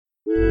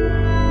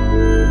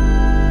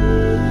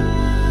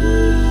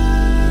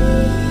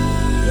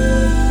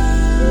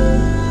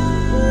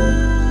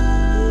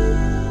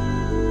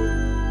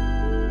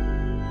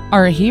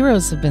Our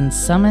heroes have been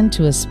summoned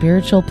to a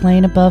spiritual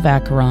plane above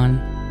Acheron,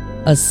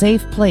 a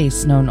safe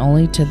place known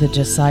only to the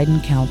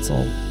Jessidon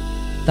Council,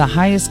 the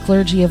highest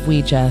clergy of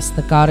Weejas,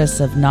 the goddess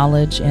of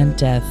knowledge and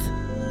death.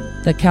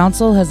 The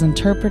council has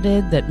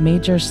interpreted that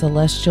major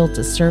celestial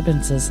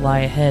disturbances lie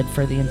ahead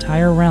for the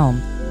entire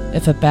realm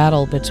if a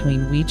battle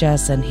between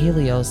Weejas and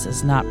Helios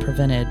is not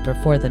prevented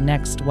before the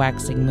next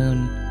waxing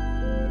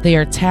moon. They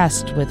are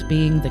tasked with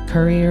being the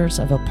couriers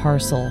of a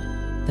parcel,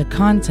 the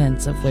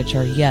contents of which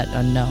are yet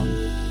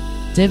unknown.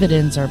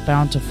 Dividends are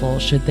bountiful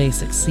should they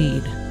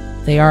succeed.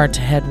 They are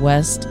to head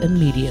west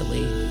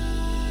immediately.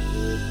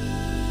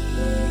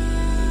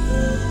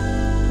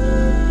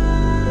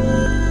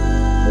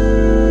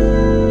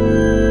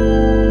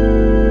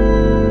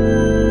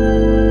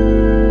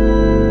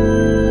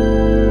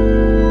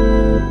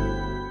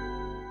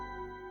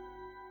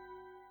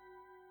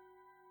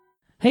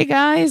 Hey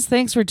guys,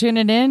 thanks for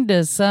tuning in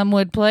to Some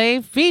Would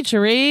Play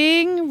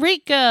featuring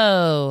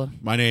Rico.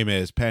 My name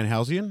is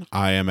Panhalsian.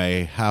 I am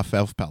a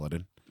half-elf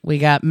paladin. We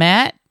got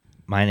Matt.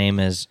 My name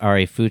is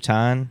Ari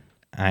Futon.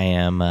 I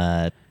am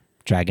a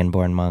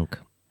Dragonborn monk.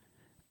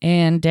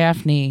 And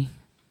Daphne.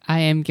 I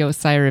am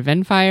Gilcyra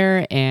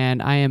Venfire,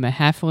 and I am a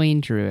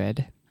halfling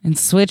druid. And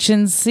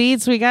switching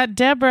seats, we got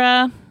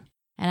Deborah.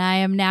 And I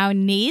am now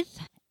Neith,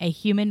 a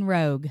human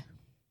rogue.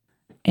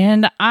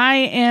 And I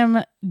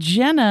am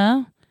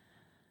Jenna,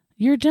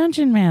 your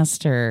dungeon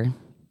master.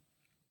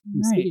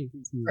 All right.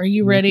 Are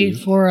you ready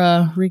for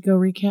a Rico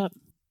recap?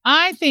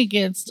 I think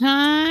it's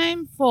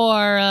time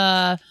for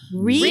a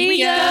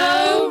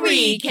Rico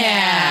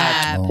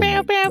recap. Oh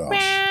my gosh.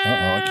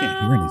 I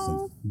can't hear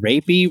anything.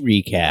 Rapey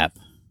recap.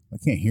 I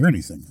can't hear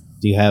anything.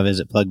 Do you have,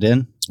 is it plugged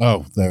in?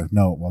 Oh, there.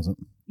 No, it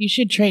wasn't. You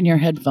should train your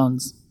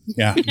headphones.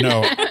 Yeah,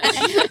 no.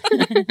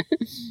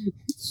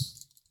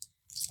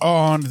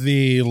 On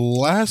the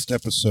last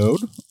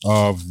episode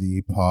of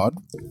the pod,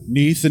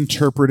 Neith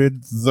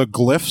interpreted the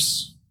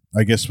glyphs.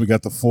 I guess we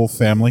got the full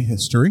family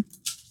history.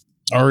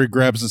 Ari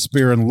grabs the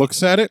spear and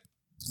looks at it.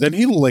 Then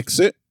he licks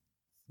it.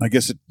 I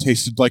guess it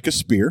tasted like a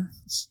spear.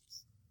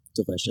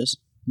 Delicious.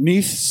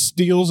 Neith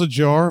steals a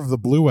jar of the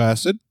blue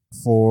acid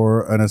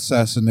for an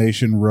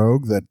assassination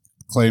rogue that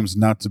claims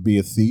not to be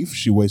a thief.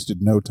 She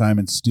wasted no time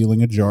in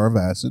stealing a jar of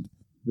acid.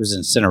 It was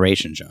an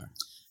incineration jar.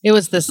 It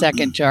was the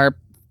second jar,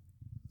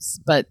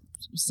 but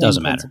same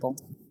Doesn't matter. principle.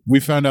 We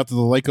found out that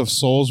the Lake of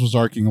Souls was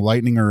arcing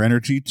lightning or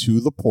energy to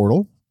the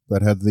portal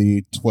that had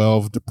the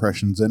 12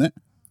 depressions in it.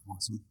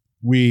 Awesome.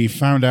 We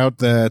found out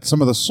that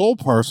some of the soul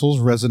parcels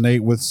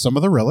resonate with some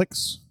of the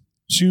relics.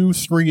 2,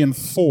 3, and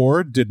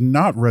 4 did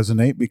not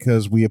resonate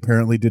because we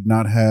apparently did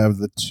not have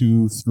the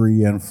 2,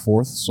 3, and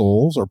 4th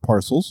souls or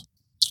parcels.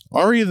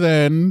 Ari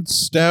then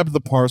stabbed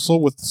the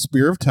parcel with the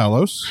Spear of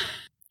Talos.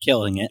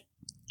 Killing it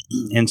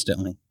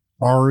instantly.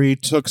 Ari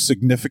took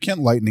significant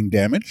lightning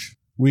damage.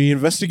 We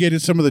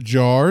investigated some of the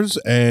jars,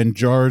 and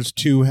jars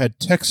 2 had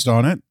text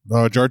on it.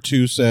 Jar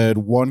 2 said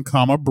 1,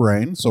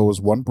 brain, so it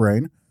was 1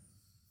 brain.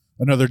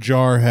 Another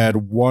jar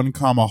had 1,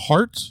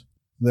 heart.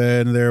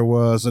 Then there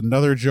was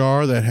another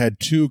jar that had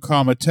 2,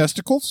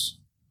 testicles.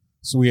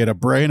 So we had a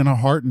brain and a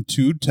heart and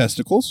 2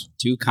 testicles.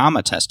 2,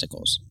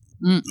 testicles.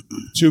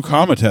 2,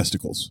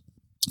 testicles.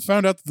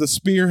 Found out that the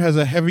spear has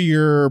a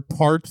heavier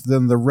part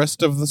than the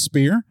rest of the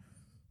spear.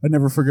 I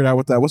never figured out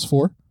what that was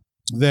for.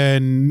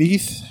 Then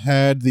Neith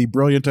had the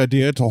brilliant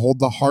idea to hold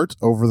the heart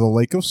over the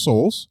Lake of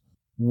Souls.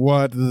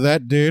 What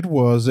that did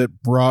was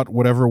it brought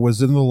whatever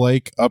was in the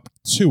lake up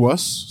to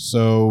us.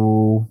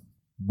 So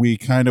we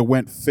kind of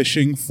went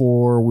fishing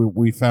for,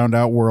 we found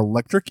out were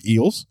electric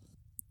eels.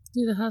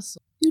 Do the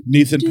hustle.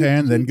 Neith and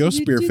Pan then go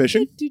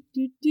spearfishing.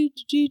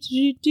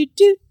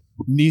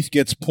 Neith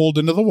gets pulled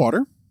into the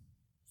water.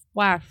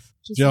 Splash.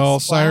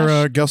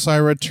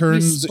 Gelsira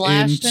turns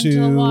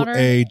into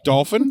a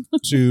dolphin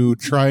to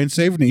try and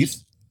save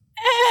Neith.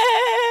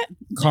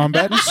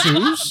 Combat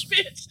ensues.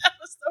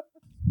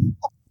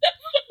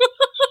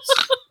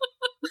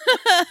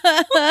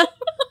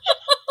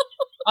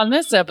 On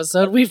this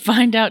episode, we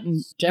find out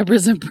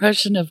Deborah's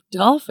impression of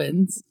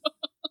dolphins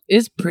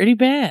is pretty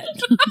bad.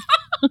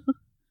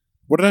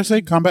 What did I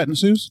say? Combat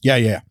ensues?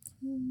 Yeah.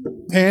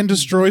 Pan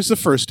destroys the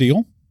first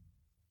eel.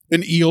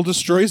 An eel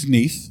destroys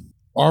Neith.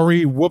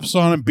 Ari whoops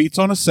on and beats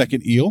on a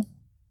second eel.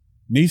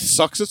 Neith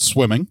sucks at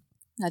swimming.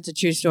 That's a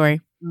true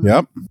story.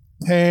 Yep.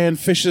 Pan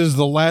fishes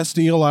the last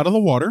eel out of the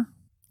water.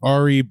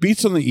 Ari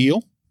beats on the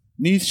eel.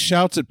 Neith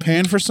shouts at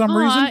Pan for some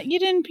reason. You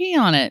didn't pee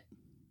on it.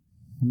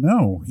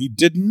 No, he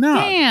did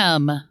not.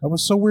 Damn. That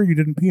was so weird you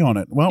didn't pee on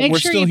it. Well, Make we're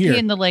sure still you here. pee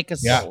in the Lake of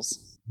Souls.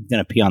 I'm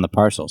going to pee on the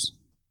parcels.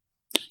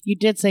 You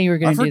did say you were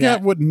going I to do that.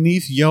 forgot what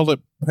Neith yelled at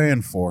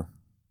Pan for.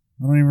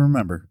 I don't even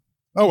remember.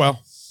 Oh,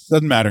 well.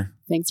 Doesn't matter.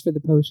 Thanks for the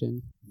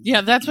potion.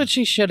 Yeah, that's what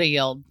she should have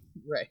yelled.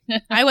 Right.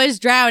 I was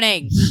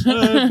drowning. Did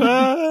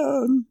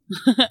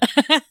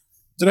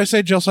I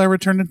say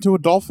Gelsira turned into a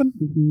dolphin?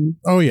 Mm-hmm.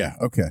 Oh, yeah.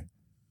 Okay.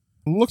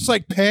 Looks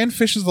like Pan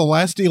fishes the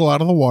last eel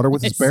out of the water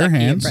with his bare Sucky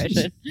hands.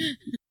 impression.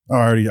 I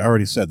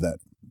already said that.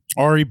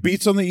 Ari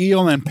beats on the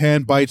eel, and then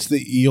Pan bites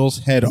the eel's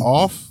head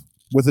off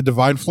with a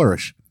divine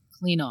flourish.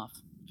 Clean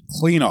off.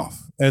 Clean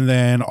off. And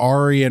then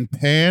Ari and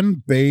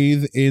Pan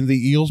bathe in the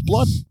eel's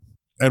blood.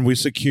 And we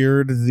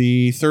secured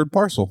the third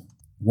parcel,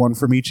 one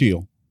from each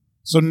eel.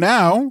 So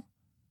now,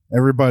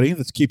 everybody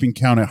that's keeping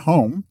count at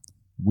home,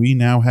 we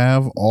now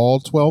have all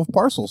 12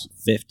 parcels.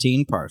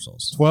 15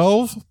 parcels.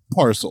 12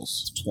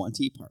 parcels.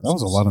 20 parcels. That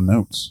was a lot of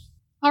notes.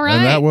 All right.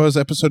 And that was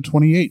episode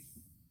 28.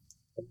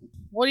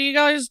 What are you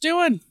guys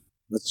doing?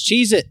 Let's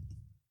cheese it.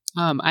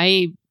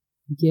 I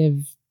give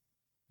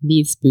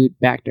Neith's boot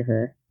back to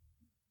her.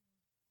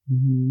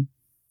 And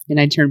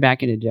I turn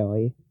back into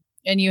jelly.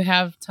 And you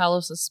have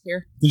Talos'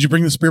 spear? Did you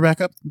bring the spear back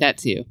up? That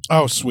too.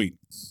 Oh, sweet.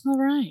 All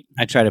right.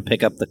 I try to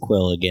pick up the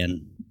quill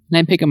again. And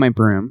I pick up my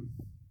broom.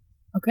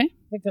 Okay.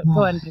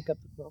 Go ahead and pick up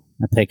the quill.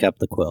 I pick up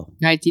the quill.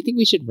 Guys, do you think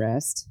we should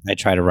rest? I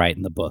try to write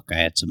in the book. I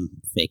had some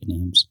fake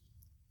names.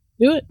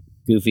 Do it.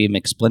 Goofy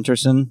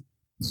McSplinterson.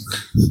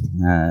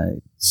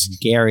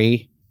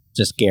 Gary.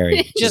 Just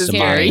Gary. Just to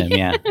Gary. remind him,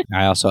 yeah.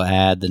 I also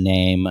add the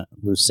name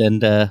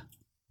Lucinda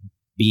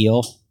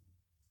Beale.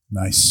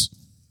 Nice.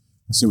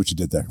 I see what you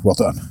did there. Well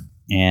done.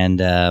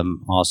 And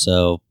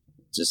also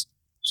just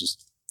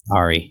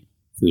Ari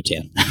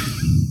Futan.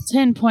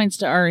 10 points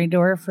to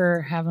Aridor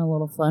for having a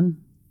little fun.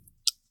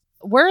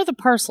 Where are the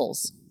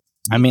parcels?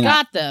 I mean,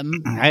 Got them.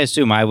 I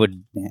assume I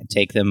would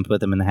take them, put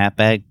them in the hat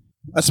bag.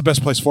 That's the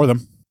best place for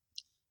them.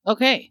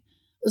 Okay.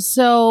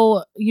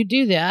 So you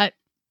do that.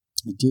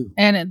 I do.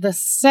 And the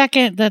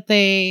second that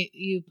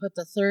you put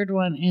the third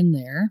one in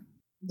there,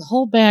 the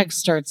whole bag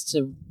starts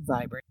to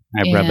vibrate.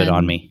 I rub it on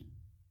And me.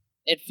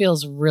 It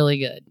feels really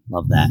good.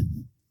 Love that.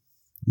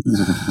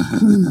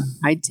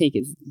 I'd take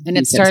it. And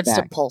it starts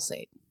to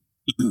pulsate.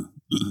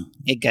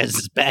 Hey guys,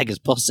 this bag is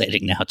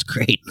pulsating now. It's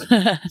great. You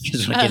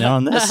guys want to get in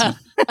on this?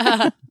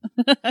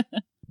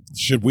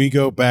 Should we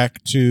go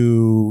back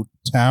to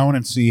town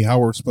and see how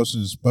we're supposed to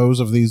dispose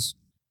of these?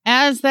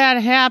 As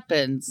that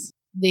happens,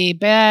 the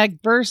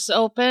bag bursts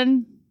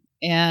open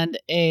and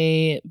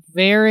a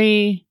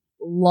very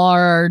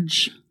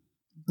large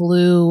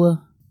blue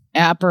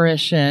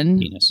apparition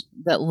Penis.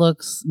 that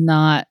looks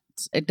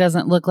it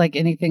doesn't look like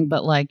anything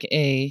but like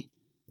a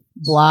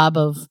blob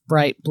of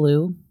bright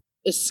blue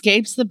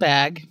escapes the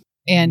bag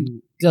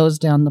and goes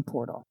down the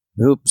portal.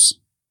 Oops.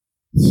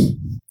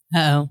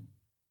 Uh-oh.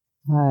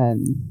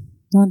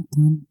 Dun,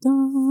 dun,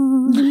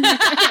 dun.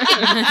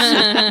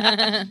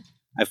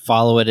 I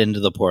follow it into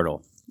the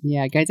portal.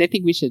 Yeah, guys, I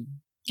think we should.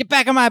 Get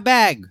back in my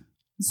bag.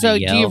 So I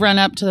do you yell. run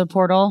up to the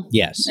portal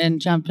Yes. and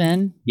jump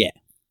in? Yeah.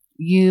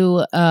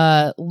 You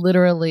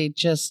literally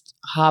just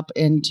hop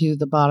into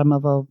the bottom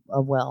of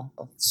a well.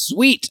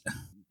 Sweet.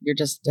 You're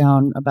just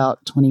down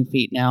about 20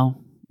 feet now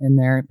in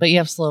there. But you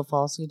have slow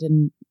fall, so you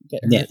didn't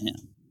get hurt. Yeah.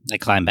 I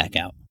climb back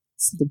out.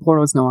 The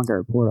portal is no longer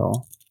a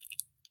portal.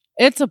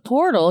 It's a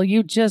portal.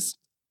 You just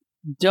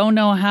don't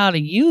know how to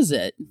use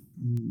it.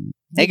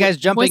 Hey guys,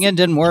 jumping in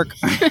didn't work.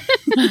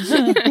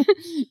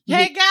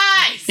 Hey,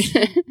 guys!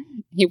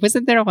 Hey,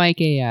 wasn't there like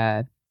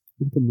a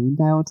moon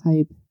dial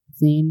type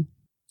thing?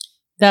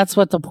 That's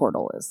what the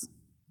portal is.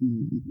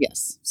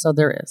 Yes. So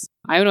there is.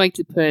 I would like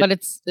to put. But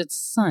it's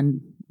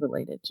sun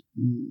related.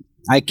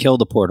 I kill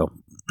the portal.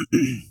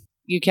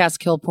 You cast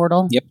kill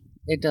portal? Yep.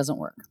 It doesn't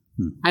work.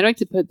 I'd like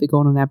to put the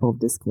golden apple of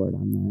discord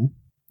on the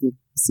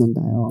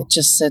sundial. It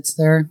just sits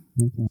there.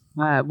 Okay.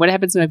 What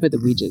happens when I put the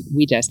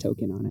Ouija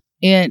token on it?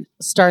 It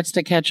starts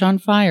to catch on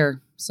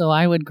fire. So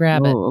I would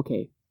grab Oh,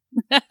 okay.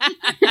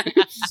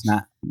 It's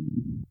not.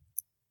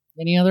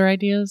 Any other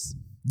ideas?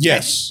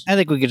 Yes. I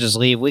think we could just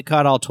leave. We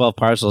caught all 12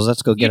 parcels.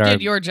 Let's go get You our.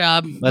 did your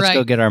job. Let's right.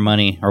 go get our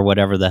money or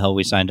whatever the hell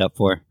we signed up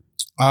for,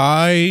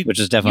 I which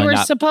is You definitely were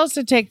not supposed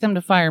to take them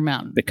to Fire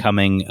Mountain.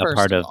 becoming a First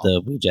part of of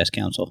the Ouija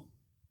Council.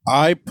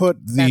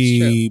 put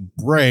the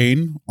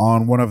brain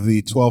on one of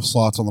the 12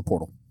 slots on the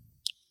portal.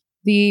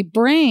 The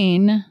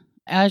brain,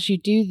 as you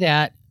do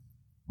that,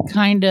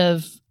 kind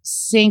of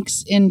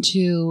sinks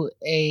into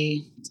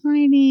a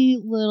tiny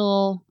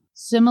little,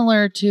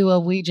 similar to a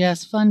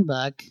Ouija's Fun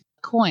Buck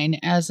coin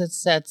as it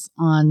sets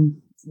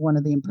on one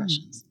of the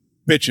impressions.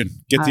 Bitchin'.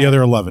 Get the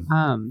other 11.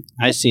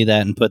 I see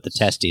that and put the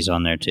testes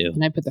on there too.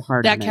 And I put the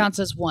heart That on counts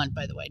as one,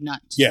 by the way,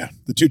 not two. Yeah,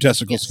 the 2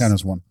 testicles Yes. count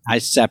as one. I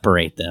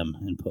separate them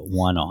and put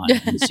one on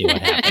and see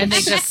what happens. And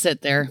they just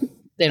sit there.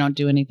 They don't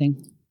do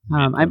anything.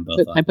 I them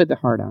both on. put the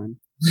heart on.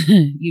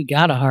 You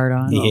got a heart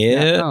on.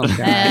 Yeah. Oh,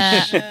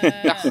 gosh.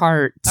 The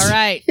heart. All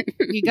right.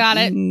 You got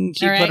it.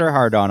 She All put right. her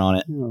heart on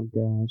it. Oh,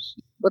 gosh.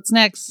 What's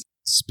next?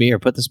 Spear.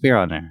 Put the spear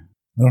on there.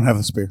 I don't have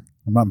the spear.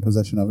 I'm not in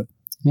possession of it.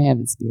 I have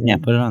the spear. Yeah,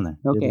 put it on there.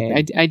 Do the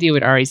Okay, thing. I do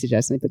what Ari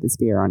suggested. I put the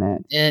spear on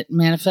it. It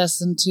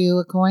manifests into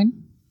a coin.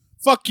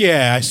 Fuck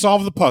yeah, I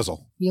solved the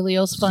puzzle.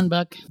 Helios Fun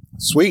Buck.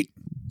 Sweet.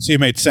 See, it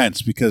made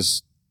sense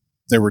because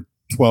there were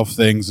 12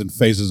 things and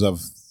phases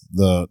of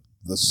the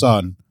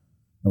sun,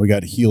 and we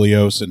got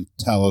Helios and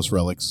Talos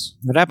relics.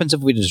 What happens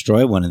if we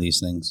destroy one of these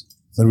things?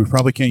 Then we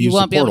probably can't You use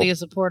won't the be able portal. to use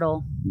the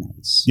portal.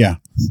 Nice. Yeah.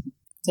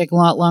 Take a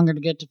lot longer to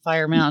get to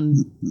Fire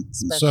Mountain.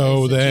 especially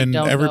So since you then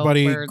don't know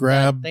everybody where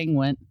grab- that thing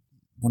went.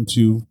 1,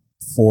 2,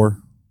 4.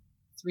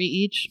 3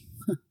 each.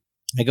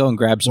 I go and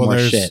grab some more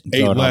there's shit and 8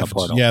 throw it on the left.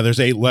 portal. Yeah, there's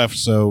 8 left,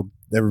 so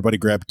everybody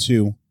grab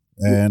 2,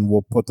 and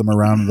we'll put them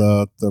around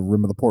the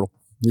rim of the portal.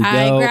 We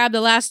I go, grab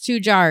the last 2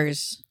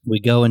 jars. we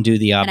go and do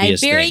the And I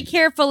obvious very thing.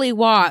 carefully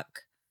walk.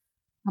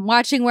 I'm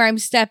watching where I'm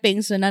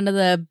stepping so none of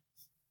the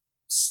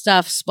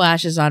stuff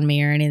splashes on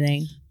me or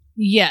anything.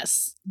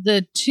 Yes.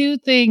 The 2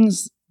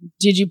 things,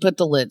 did you put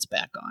the lids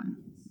back on?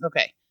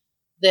 Okay.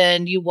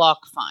 Then you walk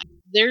fine.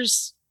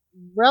 There's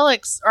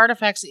relics,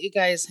 artifacts that you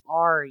guys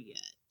are yet.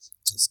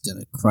 Just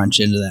gonna crunch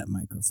into that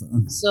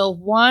microphone. So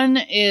one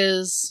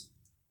is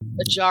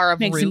a jar of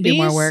Makes him rubies. do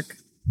more work.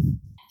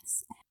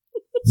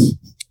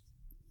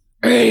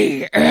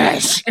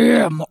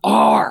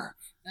 ASMR.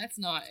 That's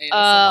not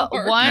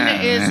One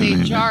is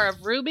a jar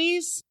of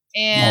rubies,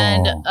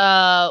 and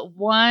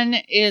one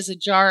is a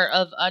jar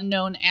of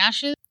unknown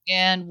ashes,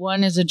 and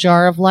one is a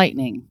jar of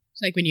lightning.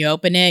 It's like when you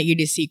open it, you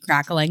just see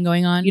crackling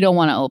going on. You don't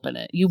want to open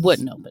it. You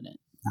wouldn't open it.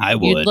 I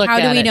You'd would. look How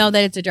do at we it, know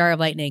that it's a jar of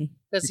lightning?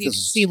 Because you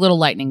Because- see little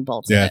lightning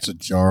bolts. Yeah, in it's a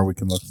jar. We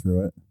can look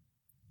through it.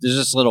 There's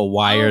just little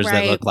wires that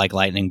right. look like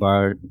lightning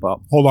bar.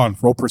 Well, Hold on.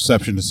 Roll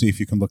perception to see if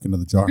you can look into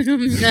the jar.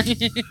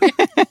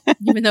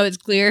 Even though it's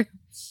clear.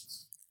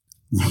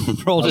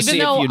 roll to Even see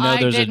if though you know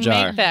I there's a didn't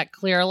jar. make that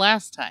clear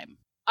last time.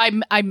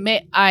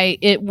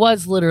 It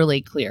was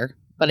literally clear,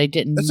 but I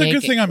didn't. That's a make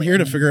good it thing I'm clear. here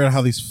to figure out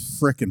how these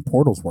frickin'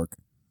 portals work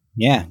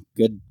Yeah,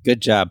 good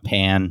job,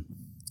 Pan.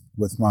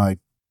 with my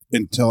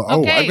intel. Oh,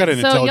 Okay, I've got an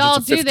so y'all intelligence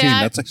of do 15.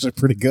 that. That's actually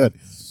pretty good.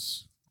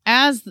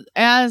 As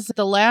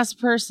the last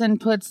person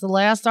puts the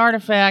last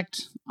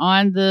artifact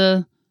on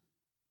the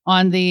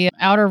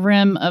outer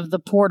rim of the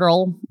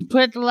portal,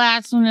 put the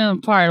last one in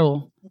the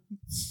portal.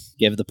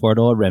 Give the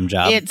portal a rim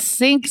job. It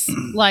sinks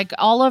like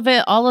all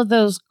of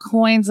those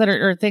coins that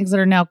are or things that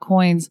are now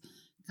coins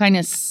kind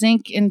of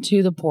sink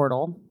into the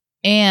portal.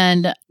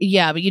 And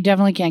yeah, but you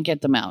definitely can't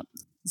get them out.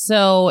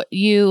 So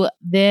you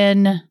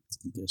then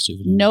Get a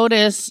souvenir.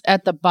 notice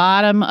at the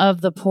bottom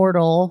of the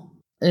portal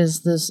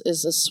is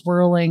a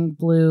swirling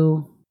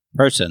blue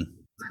Person.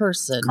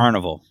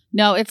 Carnival.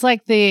 No, it's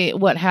like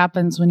what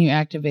happens when you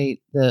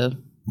activate the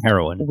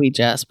Heroin.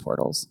 Ouija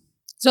portals.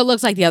 So it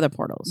looks like the other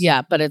portals.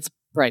 Yeah, but it's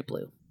bright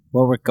blue.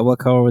 What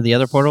color were the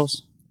other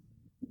portals?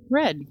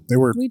 Red. They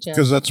were Ouija.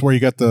 because that's where you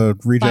got the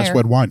Regis Fire.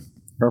 red wine,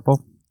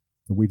 Purple.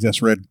 the Ouija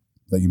red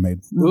that you made.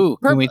 Ooh,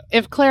 Purple.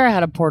 If Clara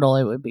had a portal,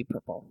 it would be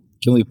purple.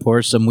 can we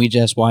pour some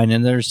Ouija wine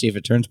in there to see if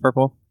it turns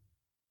purple?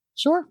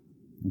 Sure.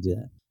 I'll do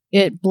that.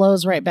 It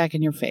blows right back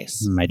in your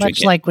face. I drink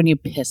Much it. like when you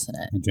piss in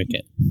it. I drink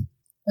it.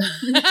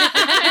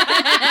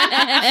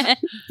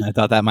 I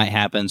thought that might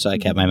happen, so I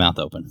kept my mouth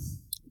open.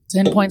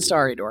 10 points to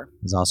Aridor.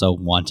 I also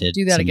wanted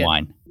Do that some again.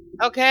 wine.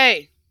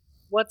 Okay.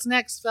 What's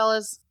next,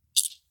 fellas?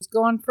 Who's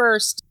going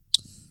first?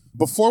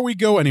 Before we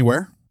go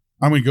anywhere,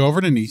 I'm going to go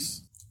over to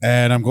Neith,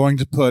 and I'm going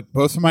to put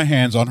both of my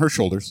hands on her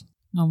shoulders,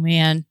 Oh,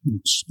 man.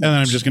 and then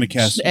I'm just going to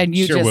cast And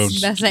you Cure just-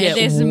 Wounds. That's like, Get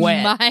this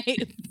wet.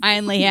 might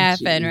finally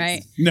happen,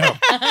 right? No,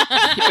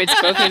 He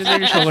puts both hands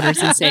on your shoulders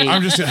and say,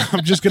 I'm just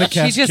going to She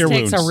cast just Cure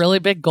takes Wounds. a really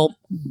big gulp.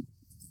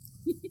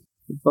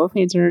 both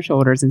hands on her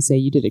shoulders and say,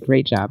 you did a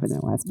great job in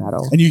that last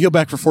battle. and you heal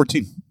back for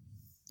 14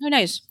 Oh,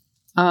 nice.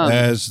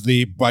 as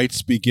the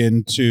bites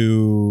begin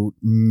to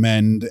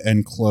mend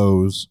and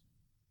close,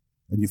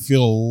 and you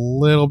feel a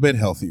little bit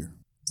healthier.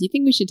 Do you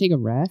think we should take a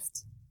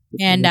rest?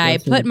 And I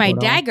put my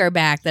dagger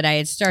back that I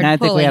had started I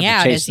think we pulling have to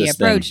out chase as he this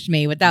thing. approached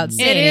me without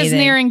saying It is anything.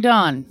 nearing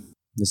dawn.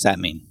 What's that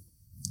mean?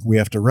 We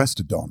have to rest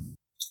at dawn.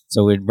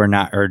 So we're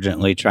not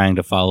urgently trying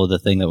to follow the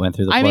thing that went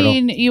through the I portal?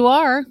 mean, you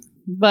are,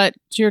 but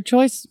it's your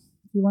choice.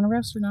 If you want to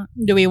rest or not.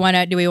 Do we want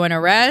to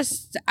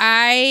rest?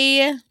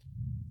 I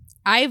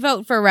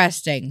vote for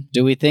resting.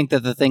 Do we think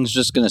that the thing's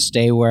just going to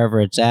stay wherever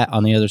it's at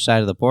on the other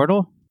side of the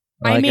portal?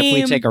 Or I like if we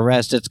mean- take a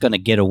rest, it's going to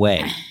get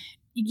away.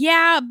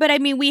 Yeah, but I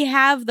mean, we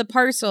have the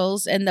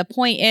parcels, and the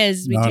point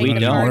is, we Not take the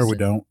anymore, parcels. we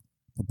don't.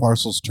 The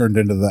parcels turned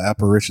into the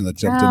apparition that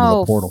jumped into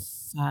Oh, the portal.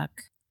 Fuck.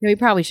 Yeah, we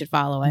probably should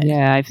follow it.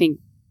 Yeah, I think,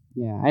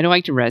 I don't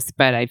like to rest,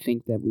 but I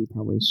think that we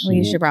probably should.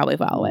 We should probably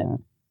follow it.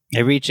 Yeah.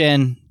 I reach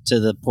in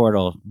to the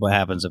portal. What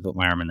happens if I put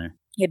my arm in there?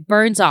 It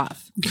burns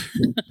off.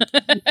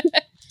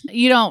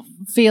 You don't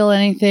feel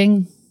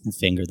anything. I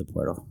finger the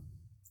portal.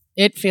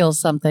 It feels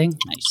something.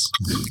 Nice.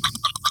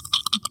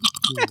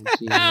 Oh,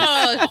 geez.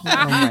 Oh,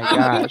 my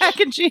gosh. Mac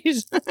and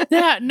cheese.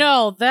 That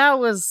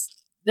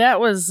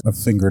was I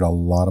fingered a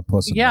lot of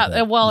pussy.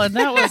 yeah. Well, and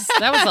that was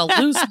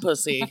a loose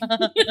pussy.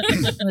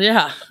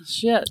 Yeah,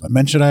 shit. I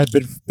mentioned I had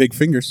big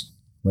fingers,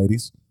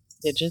 ladies.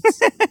 Digits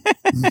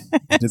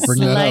I did bring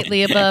that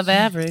slightly above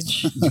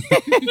average.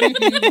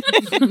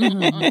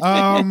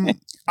 up.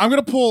 I'm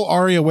going to pull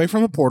Ari away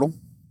from the portal.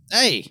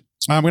 Hey,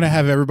 I'm going to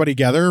have everybody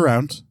gather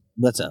around.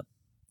 what's up?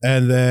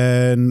 And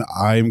then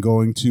I'm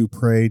going to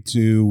pray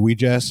to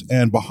Ouijas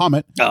and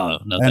Bahamut Oh,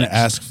 no and thanks.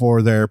 ask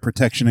for their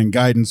protection and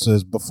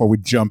guidances before we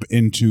jump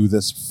into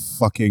this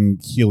fucking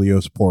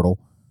Helios portal.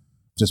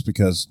 Just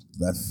because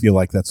I feel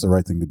like that's the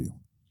right thing to do.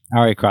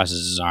 Ari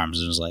crosses his arms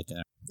and is like,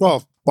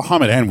 Well,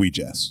 Bahamut and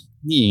Weejas.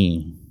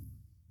 Neith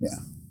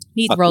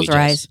Fuck rolls her Weejas.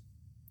 eyes.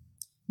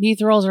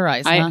 Neith rolls her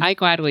eyes. Huh? I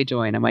gladly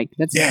join. I'm like,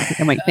 Yeah.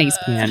 thanks,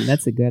 Pan.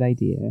 That's a good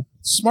idea.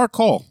 Smart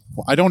call.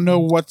 I don't know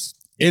what's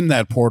in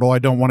that portal. I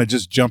don't want to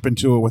just jump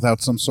into it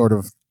without some sort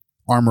of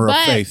armor of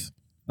But- faith.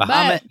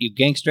 Bahamut, you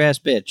gangster ass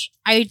bitch.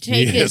 I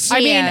take his Yes. I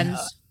mean, hands.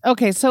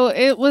 Okay, so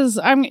it was.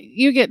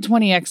 You get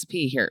 20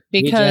 XP here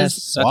You because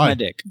just suck Why? my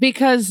dick.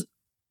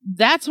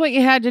 that's what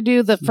you had to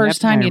do the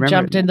first Yep, I time you remember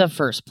jumped that. in the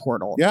first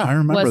portal. Yeah, I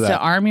remember was that. to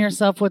arm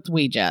yourself with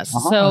Ouijas.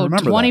 I So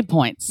remember 20 that.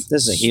 points.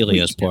 This is a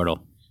Helios portal.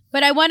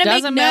 But I want to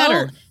make Doesn't note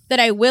matter. that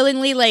I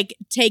willingly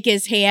take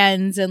his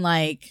hands and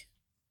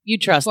You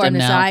trust form him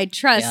this. now. I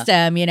trust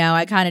him.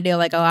 I kind of do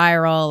like a eye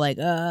roll,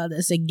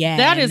 this again.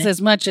 That is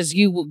as much as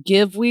you will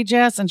give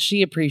Ouijas, and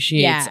she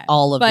appreciates Yeah,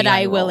 all of but the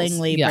eye I rolls.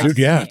 willingly Yeah. Dude,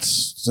 yeah,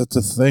 that's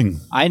a thing.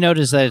 I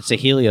noticed that it's a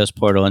Helios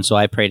portal, and so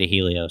I pray to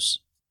Helios.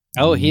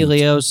 Oh,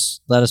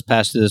 Helios, let us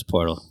pass through this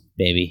portal,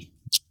 baby.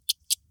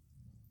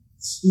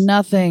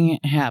 Nothing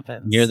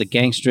happens. You're the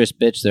gangsterest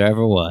bitch there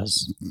ever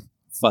was.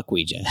 Fuck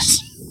Weejas.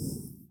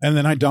 And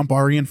then I dump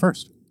Ari in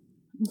first.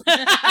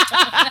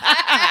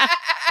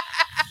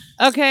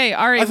 Okay,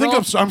 Ari, I think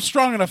roll, I'm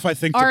strong enough, I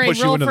think, to Ari, push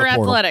you roll into for the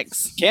portal.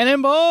 athletics.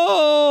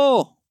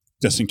 Cannonball!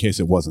 Just in case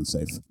it wasn't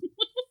safe.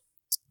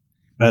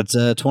 That's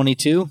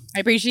 22. I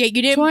appreciate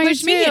you didn't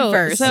push me in 22.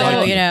 first.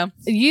 So, So-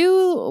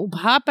 You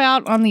hop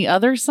out on the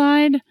other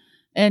side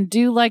and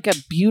do like a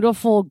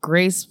beautiful,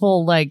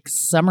 graceful,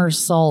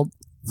 somersault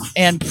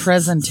and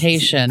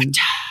presentation.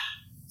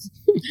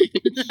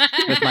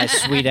 With my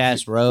sweet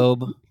ass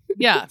robe.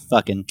 Yeah,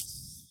 Fucking.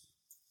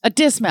 a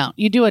dismount.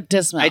 You do a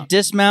dismount. I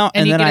dismount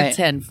and and you then get a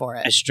 10 for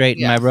I it.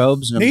 straighten Yeah. my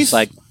robes and I'm just Neith?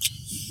 like,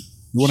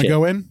 You want to Shit.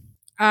 go in?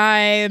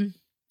 I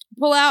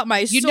pull out my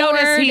You sword.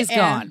 notice he's and-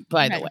 gone,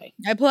 by the Okay. way.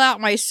 I pull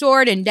out my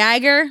sword and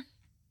dagger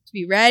to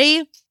be ready,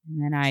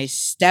 and then I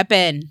step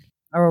in.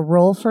 Or a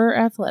roll for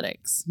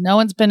athletics. No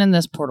one's been in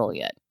this portal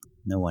yet.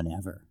 no one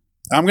ever.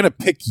 I'm going to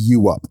pick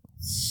you up.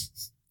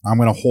 I'm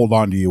going to hold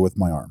on to you with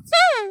my arm.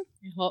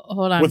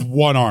 Hold on. With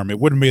one arm. It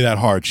wouldn't be that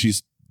hard.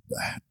 She's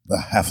a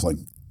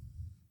halfling.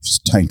 She's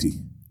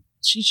tiny.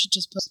 She should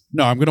just put.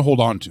 No, I'm going to hold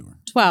on to her.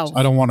 12.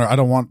 I don't want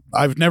her.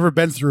 I've never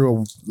been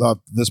through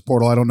this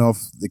portal. I don't know if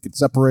they could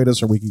separate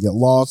us or we could get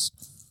lost.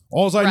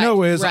 All I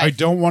know is I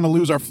don't want to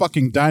lose our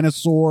fucking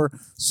dinosaur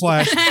 /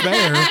 bear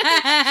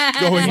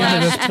going into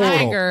this portal.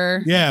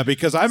 Tiger. Yeah,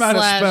 because I'm out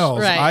of Slash- spells.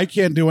 right. I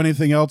can't do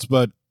anything else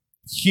but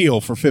heal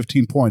for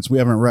 15 points. We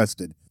haven't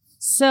rested.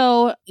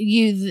 So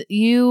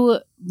you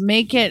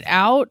make it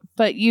out,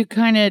 but you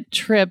kind of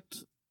trip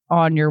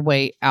on your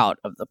way out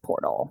of the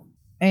portal.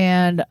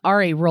 And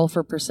Ari, roll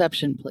for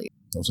perception, please.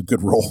 That was a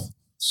good roll.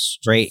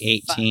 Straight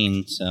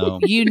 18, so.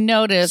 You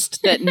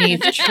noticed that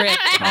Neith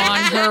tripped on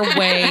her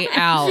way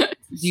out.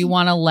 Do you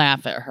want to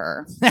laugh at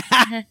her?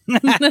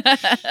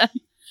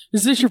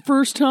 Is this your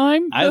first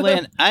time? I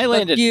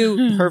landed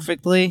you.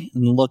 perfectly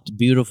and looked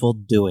beautiful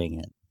doing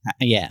it.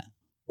 Yeah,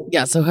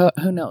 Yeah, so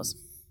who knows?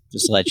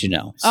 just to let you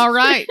know. All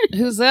right,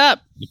 who's up?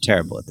 You're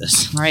terrible at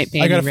this. All right,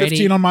 Pan, I got a you ready?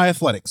 15 on my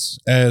athletics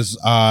as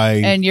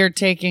I. And you're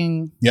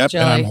taking Yep,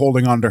 Joey. and I'm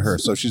holding on to her,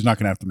 so she's not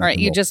going to have to make All right,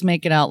 a you roll. just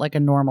make it out like a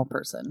normal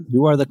person.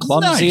 You are the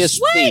clumsiest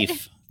Nice.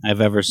 thief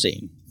I've ever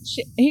seen.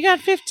 He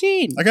got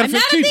 15. I got I'm a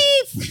not 15.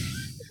 a thief.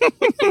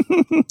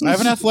 I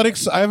have an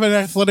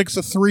athletics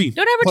of 3.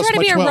 Don't ever plus try to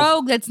my be 12. a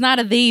rogue that's not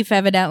a thief,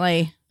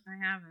 evidently. I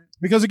haven't.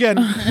 Because again,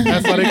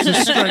 athletics is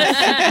strength,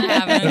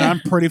 haven't. and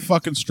I'm pretty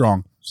fucking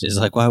strong. She's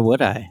like, why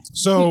would I?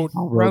 So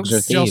All rogues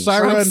are thieves.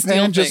 Jelsira and steal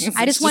Pan just things.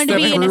 I just wanted to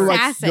be an through,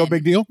 assassin. no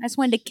big deal. I just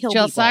wanted to kill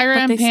Jelsira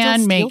people. and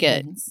Pan make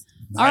it.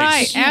 All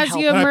right, Nice. as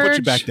you And I put you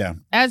emerge, back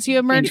down. as you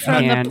emerge from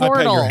Pan. the I pet your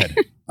portal, head.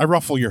 I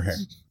ruffle your hair.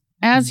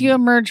 as you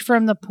emerge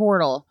from the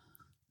portal,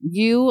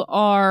 you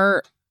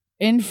are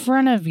in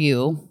front of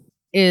you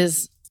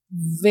is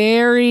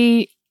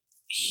very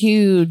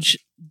huge,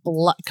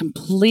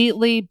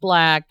 completely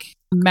black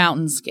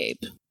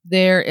mountainscape.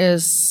 There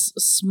is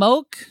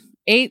smoke,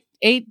 eight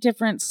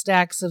different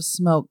stacks of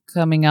smoke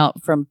coming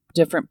out from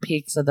different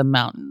peaks of the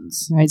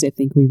mountains. Guys, I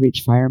think we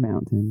reached Fire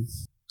Mountain.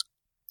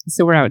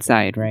 So we're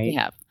outside, right?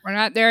 Yeah, We're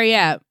not there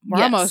yet. We're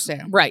Yes. almost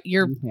there. Right,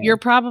 you're Okay. you're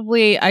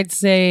probably, I'd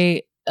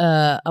say,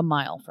 a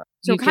mile from.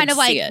 So You we're kind can of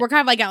like see it. we're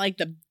kind of like at like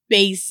the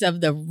base of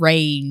the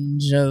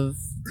range of.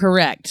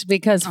 Correct,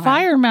 because Okay.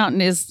 Fire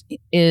Mountain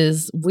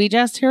is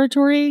Ouija's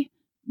territory.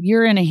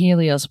 You're in a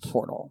Helios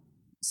portal,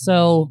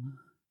 so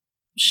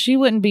she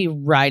wouldn't be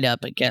right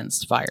up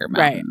against Fire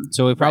Mountain.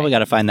 So we probably got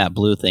to find that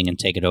blue thing and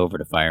take it over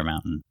to Fire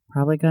Mountain.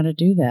 Probably got to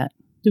do that.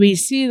 Do we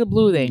see the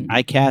blue thing?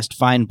 I cast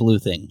Find Blue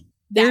Thing.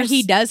 That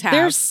he does have.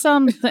 There's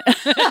something.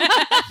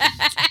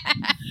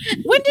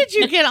 When did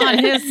you get on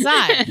his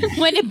side?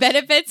 when it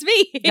benefits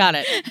me. Got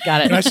it.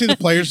 Can I see the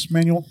player's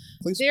manual,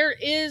 please? There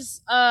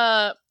is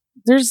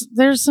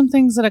there's some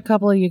things that a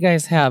couple of you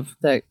guys have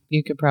that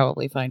you could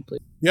probably find. Please.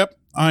 Yep.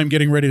 I'm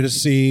getting ready to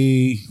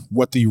see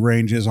what the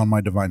range is on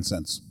my divine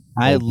sense.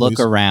 I Hold, look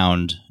please.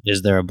 around.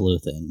 Is there a blue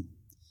thing?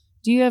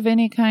 Do you have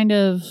any kind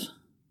of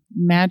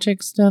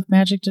magic stuff,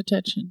 magic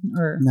detection,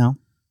 or No,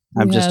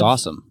 I'm We just have-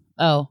 awesome.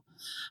 oh,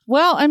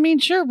 well, I mean,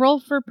 sure, roll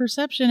for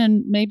perception,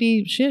 and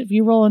maybe shit. If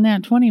you roll a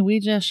nat 20, we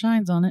just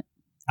shines on it.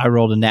 I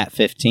rolled a nat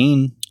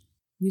 15.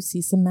 You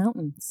see some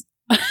mountains.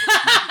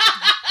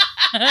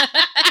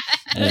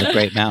 They're the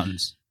Great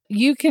Mountains.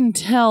 You can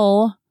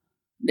tell.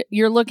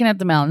 You're looking at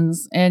the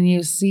mountains, and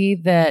you see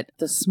that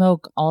the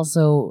smoke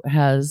also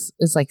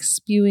is like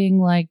spewing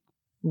like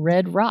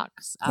red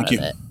rocks out Thank of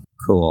you. it,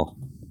 Cool.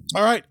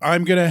 All right,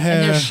 I'm gonna and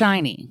they're have.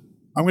 shiny.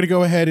 I'm gonna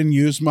go ahead and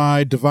use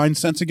my divine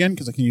sense again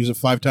because I can use it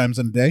 5 times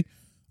in a day.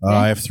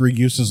 I have 3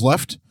 uses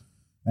left,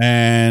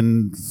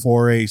 and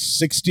for a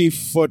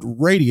 60-foot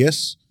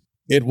radius,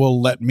 it will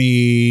let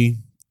me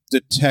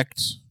detect,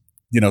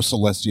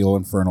 celestial,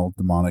 infernal,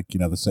 demonic,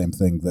 the same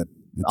thing that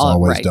it's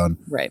always right, done.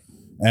 Right.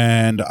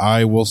 And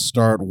I will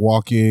start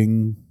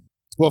walking.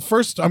 Well,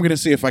 first, I'm going to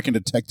see if I can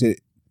detect it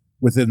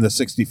within the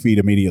 60 feet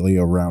immediately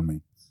around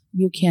me.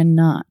 You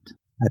cannot.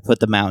 I put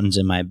the mountains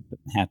in my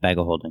half bag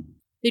of holding.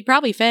 They'd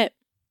probably fit.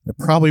 I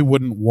probably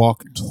wouldn't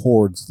walk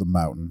towards the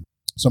mountain.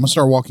 So I'm going to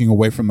start walking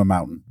away from the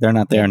mountain. They're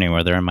not there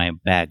anymore. They're in my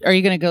bag. Are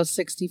you going to go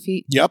 60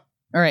 feet? Yep.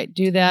 All right,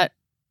 do that.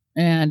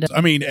 And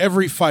I mean,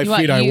 every 5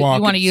 feet I walk.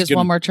 You want to it's use gonna-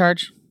 one more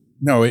charge?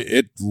 No,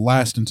 it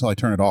lasts until I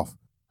turn it off.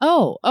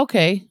 Oh,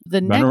 okay.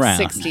 The next around.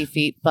 60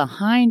 feet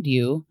behind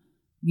you,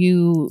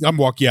 you I'm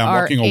walking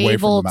are away from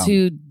able the mountain.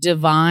 to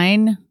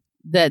divine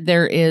that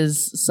there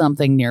is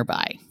something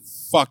nearby.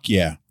 Fuck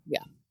yeah. Yeah.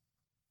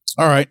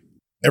 All right.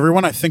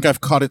 Everyone, I think I've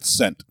caught its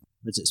scent.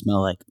 What's it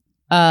smell like?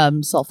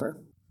 Sulfur.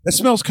 It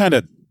smells kind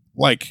of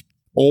like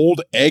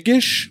old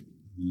eggish.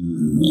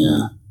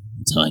 Yeah.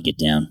 That's how I get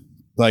down.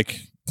 Like,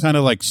 kind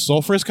of like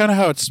sulfurous, kind of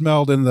how it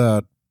smelled in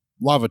the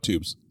lava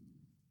tubes.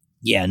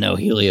 Yeah, no,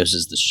 Helios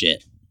is the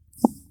shit.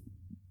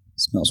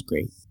 Smells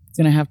great.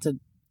 Gonna have to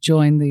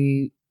join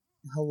the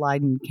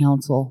Haliden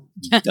Council.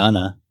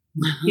 Donna.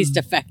 He's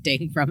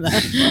defecting from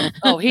the.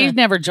 Oh, he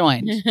never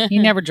joined. He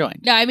never joined.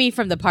 No, I mean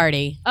from the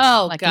party.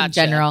 Oh, Like in gotcha.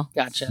 general.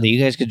 Gotcha. You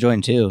guys could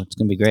join too. It's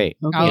going to be great.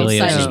 Okay. All of a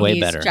Helios sudden, is way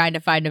he's better. trying to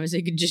find them so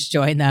he can just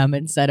join them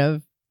instead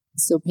of.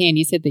 So, Pan,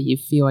 you said that you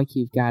feel like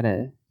you've got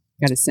a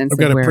sense I've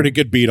got of a where. pretty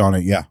good beat on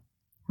it, yeah.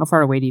 How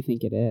far away do you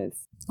think it is?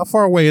 How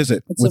far away is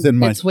it? It's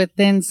within it's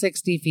within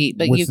 60 feet,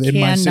 but you within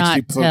my 60 cannot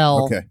foot-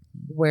 tell Okay.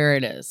 where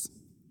it is.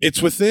 It's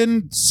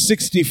within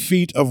 60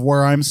 feet of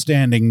where I'm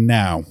standing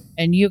now.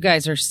 And you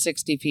guys are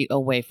 60 feet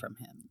away from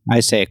him.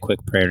 I say a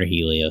quick prayer to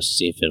Helios,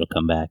 see if it'll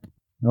come back.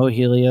 Oh,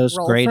 Helios,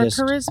 Roll for greatest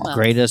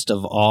charisma.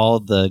 of all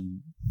the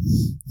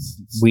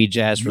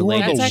Ouija's You're the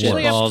related That's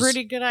actually a shitballs.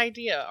 pretty good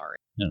idea, Ari.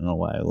 I don't know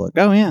why I look.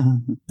 Oh, yeah.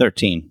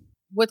 13.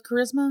 With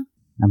charisma?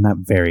 I'm not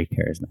very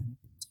charismatic.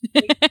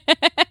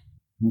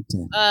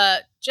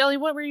 Jelly,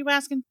 what were you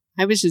asking?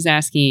 I was just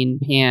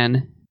asking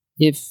Pan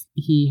if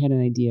he had an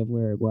idea of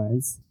where it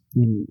was.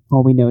 And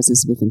all we know is this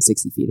is within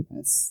 60 feet of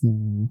us.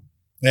 So,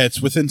 Yeah,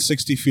 it's within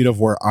 60 feet of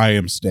where I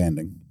am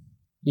standing.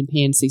 and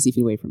Pan's 60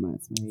 feet away from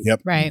us, right?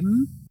 Yep. Right.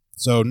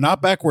 So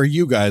not back where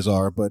you guys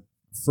are, but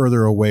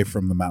further away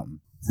from the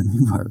mountain.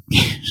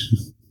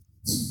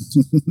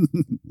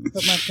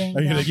 Put my thing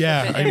Are you gonna, down,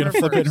 yeah, flip are you going to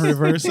flip it and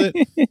reverse it?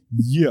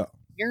 Yeah.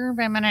 You're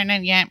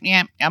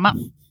yeah, I'm up.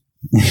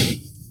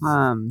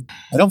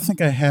 I don't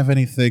think I have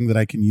anything that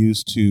I can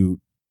use to...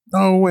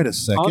 Oh, wait a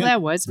second. All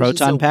that was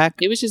Proton just pack?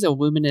 It was just a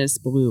luminous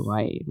blue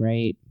light,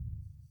 right?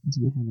 It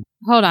didn't have any-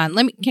 Hold on.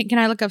 Let me. Can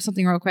I look up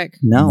something real quick?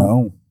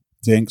 No.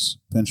 Tinks,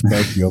 pinch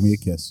peg, you owe me a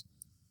kiss.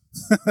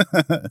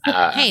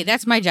 Hey,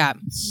 that's my job.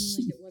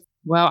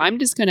 Well, I'm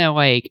just gonna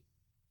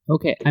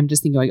I'm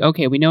just thinking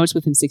okay, we know it's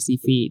within 60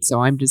 feet,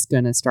 so I'm just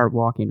gonna start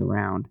walking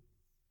around.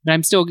 But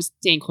I'm still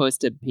staying close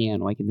to Pan,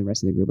 like in the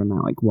rest of the group. I'm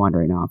not like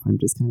wandering off. I'm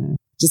just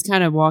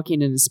kind of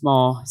walking in a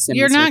small semicircle.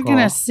 You're not going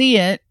to see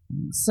it.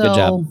 So, Good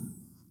job.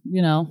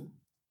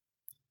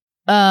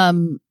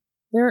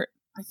 there,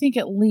 I think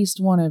at least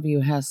one of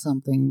you has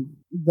something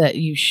that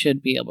you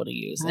should be able to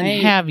use and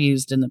I- have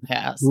used in the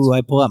past. Ooh,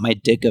 I pull out my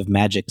dick of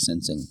magic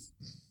sensing.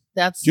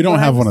 That's You don't what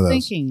have I one was of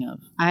those. Thinking of.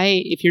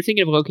 If you're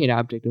thinking of locate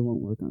object, it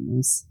won't work on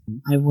this.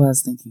 I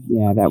was thinking. Of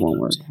Yeah, that locate won't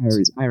work.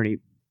 objects. I already.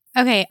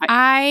 Okay,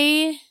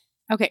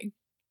 okay.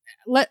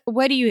 What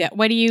do you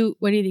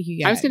think you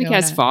got? I was going to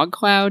cast fog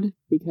cloud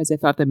because I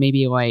thought that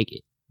maybe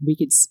we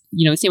could,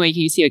 same way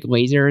you see like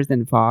lasers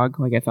and fog.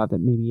 Like I thought that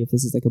maybe if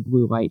this is like a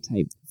blue light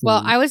type thing.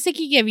 Well, I was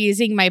thinking of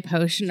using my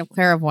potion of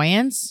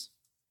clairvoyance.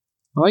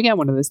 I got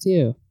one of those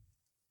too.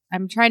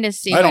 I'm trying to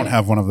see. I don't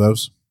have one of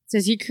those. It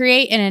says you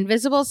create an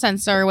invisible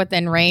sensor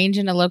within range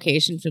in a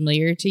location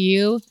familiar to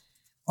you,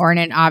 or in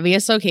an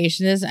obvious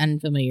location that is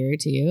unfamiliar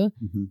to you.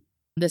 Mm-hmm.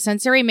 The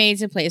sensor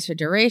remains in place for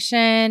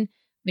duration.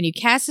 When you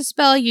cast a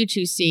spell you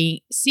choose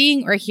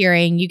seeing or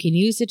hearing, you can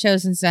use the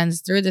chosen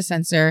sense through the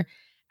sensor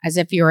as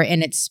if you were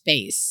in its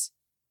space.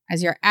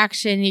 As your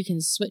action, you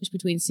can switch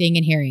between seeing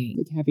and hearing.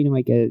 Like having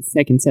like a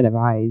second set of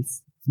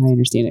eyes. If I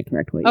understand it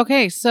correctly.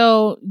 Okay,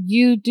 so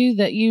you do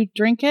that. You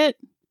drink it.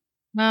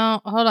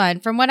 Well, hold on.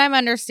 From what I'm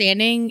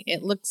understanding,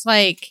 it looks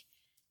like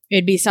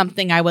it'd be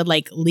something I would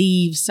like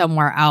leave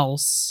somewhere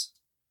else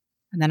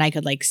and then I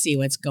could like see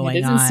what's going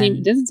It on.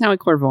 doesn't sound like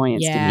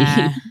clairvoyance to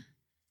yeah,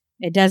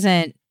 me. it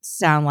doesn't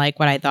sound like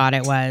what I thought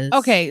it was.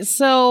 Okay,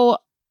 so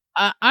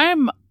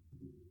I'm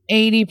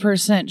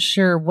 80%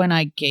 sure when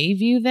I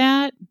gave you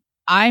that,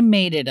 I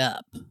made it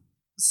up.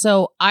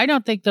 So I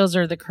don't think those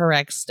are the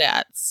correct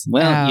stats.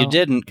 Well, you Oh.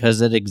 didn't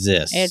because it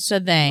exists. It's a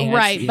thing,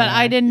 Right, but yeah.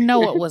 I didn't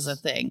know it was a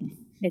thing.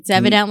 It's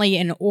evidently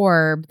an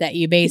orb that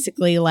you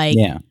basically like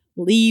yeah.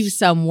 leave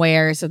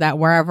somewhere so that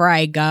wherever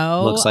I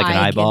go, Looks like an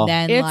I eyeball.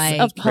 Can then It's like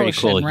a Pretty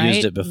potion, cool. right?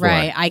 Used it before.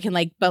 right, I can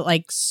like, but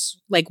like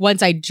like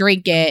once I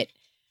drink it,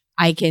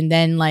 I can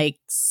then like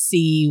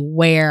see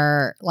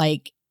where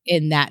like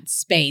in that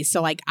space.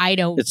 So like I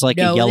don't. It's like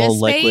know a yellow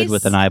this liquid space.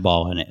 with an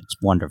eyeball in it. It's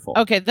wonderful.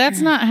 Okay,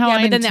 that's not how Yeah,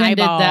 I but then the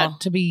intended eyeball- that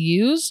to be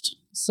used.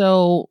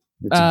 So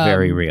It's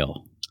very Um,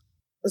 real.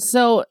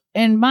 So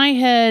in my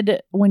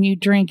head, when you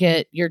drink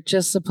it, you're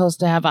just supposed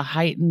to have a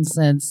heightened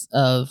sense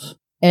of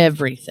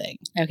everything,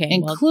 Okay,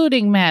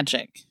 including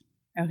magic.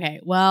 okay.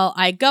 Well,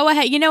 I go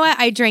ahead. You know what?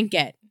 I drink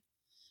it.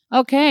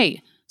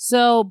 Okay,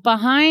 so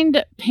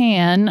behind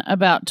Pan,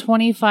 about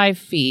 25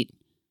 feet,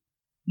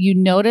 you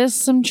notice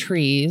some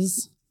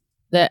trees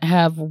that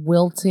have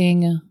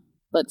wilting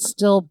but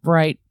still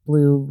bright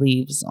blue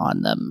leaves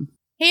on them.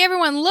 Hey,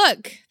 everyone!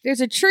 Look,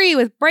 there's a tree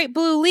with bright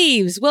blue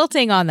leaves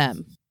wilting on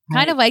them,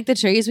 kind of like the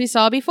trees we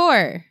saw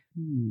before.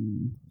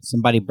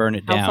 Somebody burn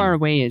it How down. far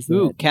away is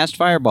Ooh, it? cast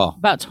fireball.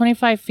 About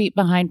 25 feet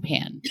behind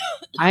Pan.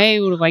 I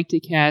would like to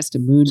cast a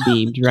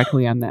moonbeam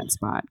directly on that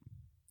spot.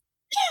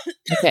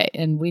 Okay,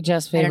 and we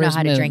just I don't know favors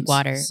how to moons, drink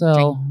water. So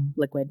Drink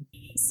liquid.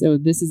 So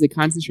this is a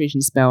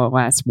concentration spell. It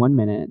lasts 1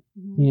 minute.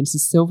 And it's a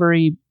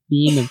silvery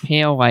beam of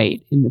pale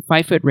light in the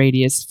 5-foot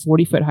radius,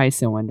 40-foot high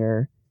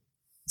cylinder,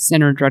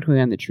 centered directly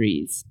on the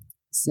trees.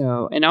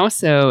 So, and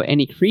also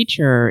any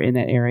creature in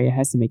that area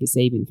has to make a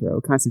saving throw,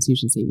 a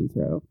constitution saving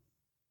throw,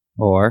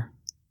 Or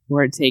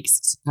where it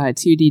takes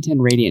 2d10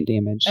 radiant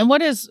damage. And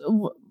what is?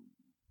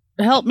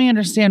 Help me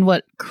understand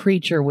what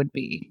creature would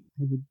be.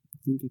 I would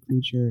think a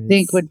creature is...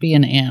 Think would be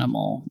an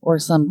animal or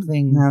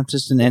something. no,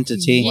 just an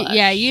entity.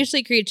 Yeah,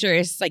 usually creature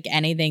is like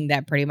anything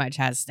that pretty much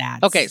has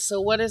stats. Okay,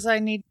 so what does I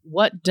need?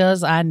 What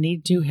does I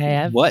need to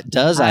have? What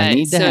does I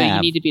need to so have?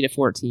 you need to beat a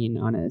 14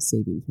 on a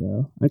saving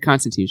throw, a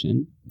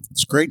constitution.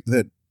 It's great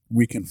that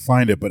we can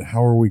find it, but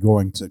how are we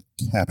going to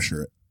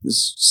capture it?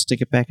 Just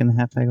stick it back in the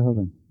half bag of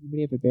holding.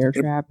 Anybody have a bear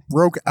trap?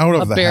 Broke out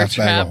of A the bear half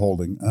bag trap. of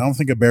holding. I don't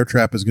think a bear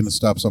trap is going to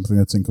stop something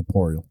that's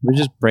incorporeal. We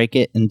just break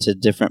it into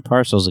different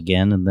parcels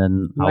again, and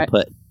then I'll What?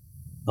 put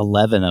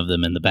 11 of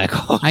them in the back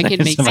hole. I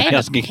can make- Somebody I have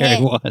else a can carry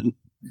pit. one.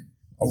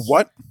 A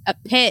what? A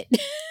pit.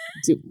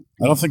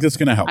 I don't think that's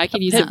going to help. I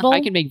can use pit it. bull?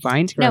 I can make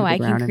vines grow No, out I of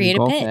the can ground create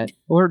a and pit. engulf it.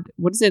 Or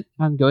what is it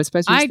on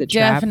Ghostbusters? I the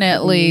trap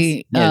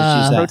definitely, Yeah, just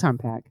use that. proton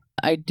pack.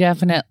 I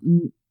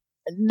definitely.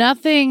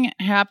 Nothing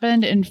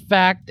happened. In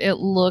fact, it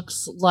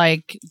looks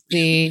like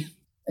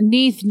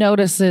Neath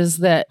notices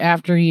that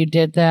after you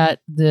did that,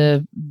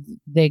 the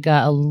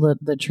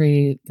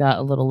tree got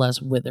a little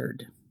less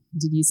withered.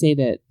 Did you say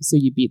that? So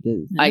you beat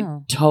the. I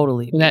No.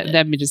 totally. Well, beat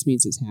that it. just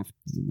means it's half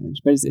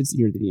damage, but it's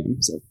you're the DM.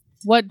 So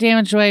What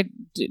damage do I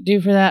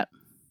do for that?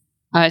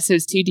 so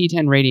it's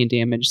 2d10 radiant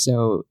damage.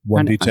 So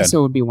 1d10. So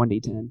it would be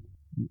 1d10.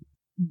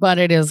 But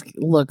it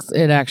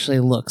actually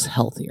looks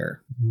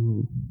healthier.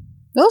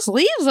 Those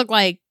leaves look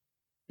like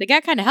they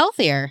got kind of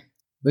healthier.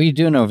 What are you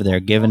doing over there?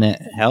 Giving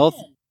it health?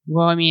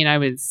 Well, I mean, I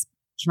was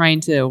trying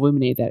to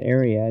illuminate that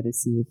area to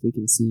see if we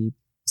can see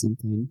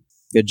something.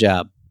 Good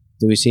job.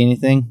 Do we see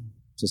anything?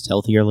 Just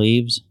healthier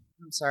leaves?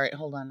 I'm sorry.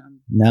 Hold on.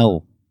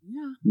 No.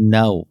 Yeah.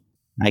 No.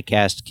 I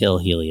cast Kill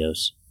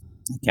Helios.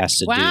 I cast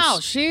Seduce. Wow,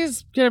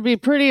 she's gonna be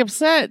pretty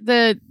upset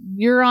that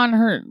you're on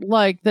her,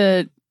 like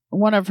the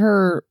one of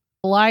her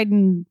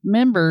Leiden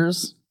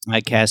members.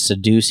 I cast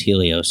Seduce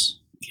Helios.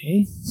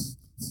 Okay.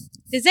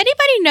 Does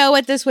anybody know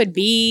what this would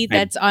be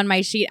that's on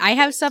my sheet? I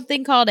have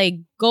something called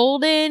a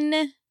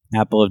golden.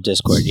 Apple of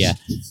Discord, yeah.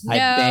 I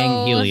No.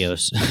 bang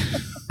Helios.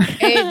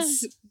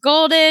 It's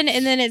golden,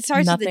 and then it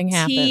starts Nothing with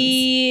a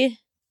T.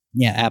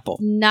 yeah, Apple.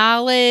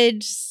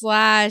 Knowledge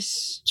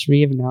 /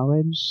 Tree of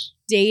knowledge.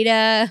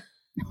 data.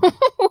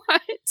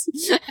 What?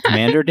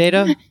 Commander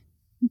data?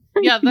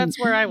 Yeah, that's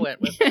where I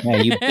went with it. Yeah,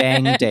 you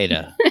bang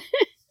data.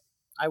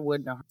 I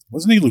would know.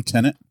 Wasn't he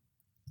lieutenant?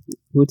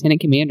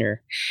 Lieutenant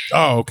Commander.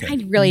 Oh, okay.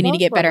 I really need to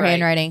get better Right.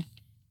 handwriting.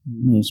 I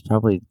mean, it's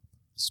probably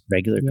just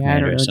regular Yeah, I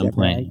commander don't at know some that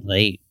point. brag.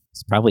 Late.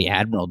 It's probably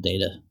Admiral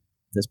data at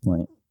this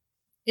point.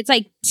 It's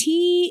like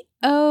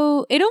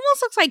TO. It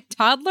almost looks like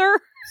toddler.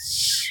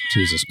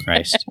 Jesus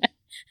Christ.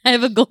 I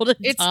have a golden.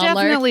 It's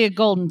toddler. definitely a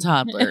golden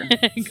toddler.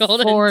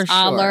 golden for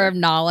toddler sure. of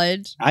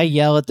knowledge. I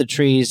yell at the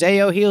trees,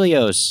 Ayo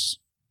Helios.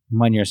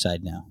 I'm on your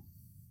side now.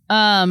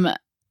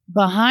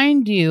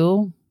 Behind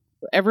you,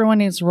 everyone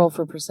needs to roll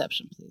for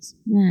perception, please.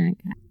 I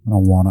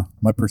don't wanna.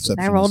 My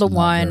perception. I rolled is a not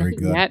 1. Very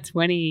good. Nat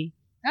 20.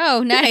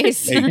 Oh,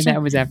 nice. Eight.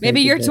 That was after.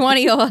 Maybe I your did that.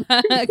 20 will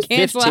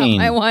cancel out 15.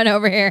 my 1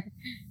 over here.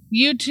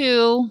 You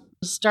two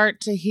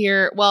start to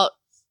hear. Well,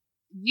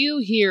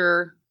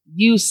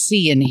 you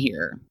see and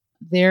hear.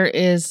 There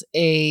is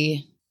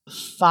a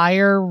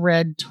fire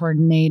red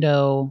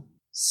tornado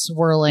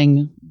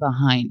swirling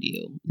behind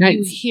you. You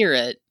Guys. hear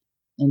it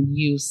and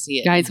you see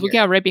it. Guys, and look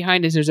hear out right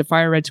behind us. There's a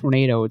fire red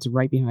tornado. It's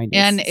right behind us.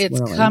 And it's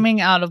swirling.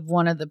 coming out of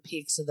one of the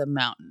peaks of the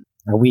mountain.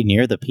 Are we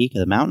near the peak of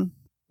the mountain?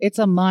 It's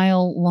a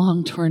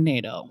mile-long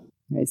tornado.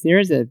 Guys, there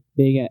is a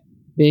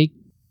big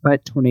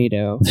butt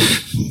tornado.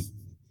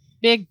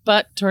 Big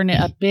butt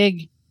tornado. A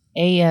big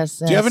ASS.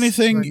 Do you have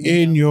anything tornado.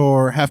 in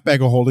your half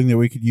bag of holding that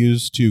we could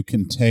use to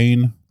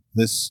contain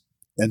this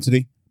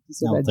entity?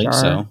 So I don't that think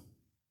jar- so.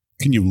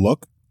 Can you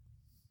look?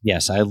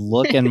 Yes, I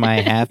look in my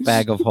half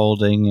bag of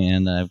holding,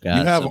 and I've got.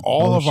 You have some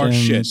all of our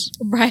shit. potions.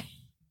 Right.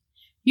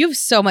 You have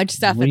so much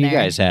stuff What in do you there.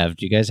 guys have?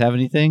 Do you guys have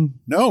anything?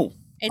 No.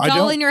 It's I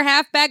all don't. in your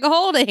half bag of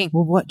holding.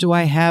 Well, what do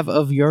I have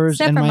of yours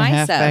Except in for my my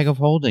half stuff. bag of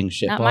holding?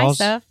 Shit Not balls.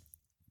 my stuff.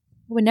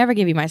 I would never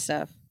give you my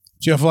stuff.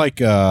 Do you have like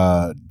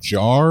a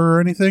jar or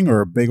anything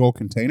or a big old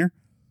container?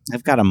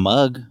 I've got a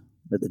mug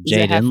with a Is it a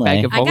jade half inlay.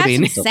 bag of I got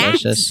holding? some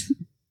Delicious. sacks.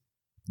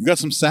 You got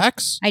some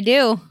sacks? I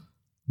do.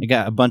 I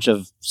got a bunch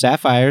of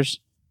sapphires.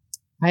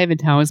 I have a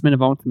talisman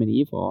of ultimate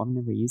evil. I've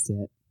never used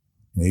it.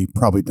 Yeah, you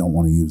probably don't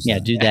want to use Yeah,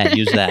 that. do that.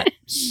 Use that.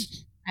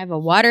 I have a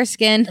water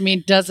skin. I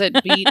mean, does it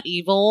beat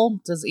evil?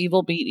 Does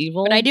evil beat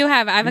evil? But I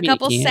have I a mean, it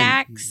couple can.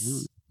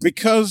 sacks.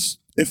 Because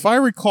if I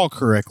recall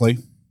correctly,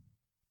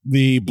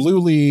 the blue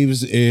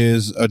leaves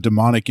is a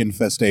demonic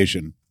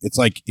infestation. It's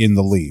like in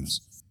the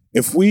leaves.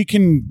 If we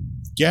can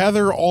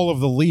gather all of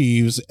the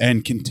leaves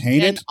and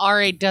contain And it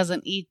Ari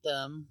doesn't eat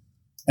them.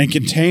 and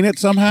contain it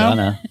somehow,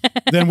 Donna.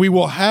 then we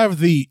will have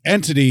the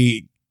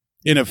entity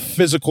in a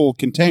physical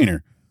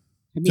container.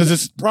 I mean, Because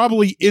it's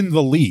probably in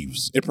the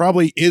leaves. It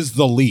probably is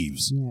the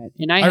leaves. yeah,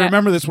 and I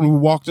remember this when we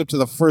walked up to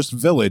the first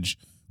village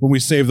when we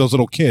saved those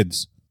little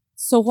kids.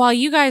 So while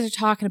you guys are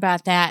talking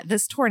about that,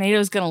 this tornado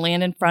is going to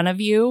land in front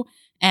of you,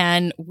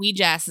 and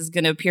Weejass is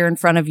going to appear in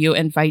front of you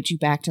and invite you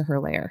back to her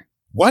lair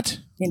What?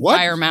 in What?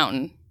 Fire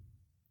Mountain.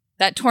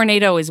 That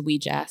tornado is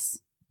Weejass.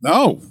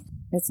 No.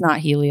 It's not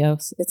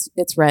Helios.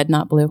 It's red,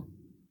 not blue.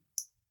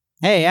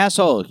 Hey,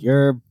 asshole!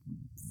 Your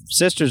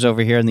sister's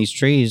over here in these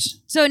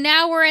trees. So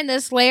now we're in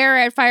this lair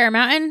at Fire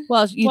Mountain.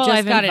 Well, you just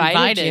I've got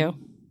invited. you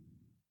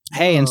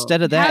Hey,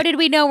 instead of that, How did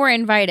we know we're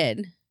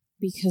invited?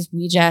 because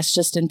Weejass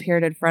just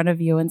appeared in front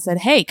of you and said,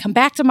 "Hey, come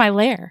back to my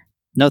lair."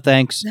 no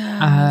thanks. This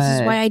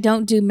is why I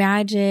don't do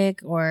magic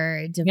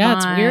or divine. Yeah,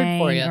 it's weird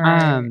for you.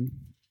 or-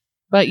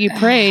 But you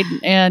prayed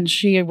and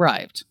she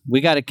arrived.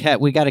 We got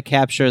to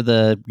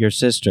capture your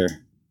sister.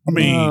 I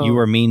mean, You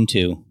were mean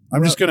to.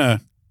 I'm just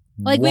gonna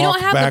like we walk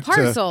don't have back the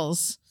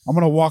parcels. I'm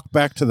gonna walk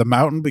back to the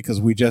mountain because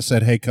we just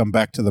said, "Hey, come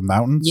back to the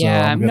mountain."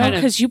 Yeah, so I'm I'm gonna. gonna-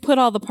 Because you put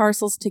all the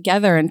parcels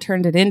together and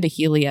turned it into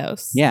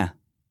Helios. Yeah.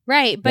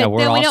 Right, but Yeah, we're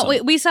then we awesome.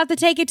 don't. We still have to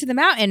take it to the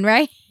mountain,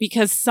 right?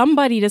 Because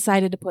somebody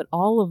decided to put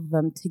all of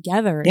them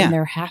together Yeah. in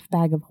their half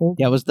bag of holding.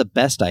 Yeah, it was the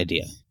best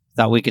idea.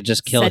 Thought we could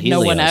just kill Said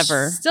Helios. no one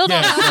ever. Still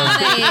don't Yeah, know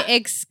how they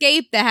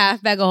escape the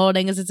half bag of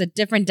holding, because it's a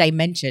different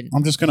dimension.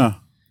 I'm just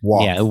gonna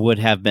walk. Yeah, it would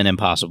have been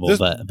impossible, This-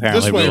 but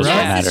apparently this way, rules right?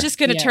 don't Weejass matter. is just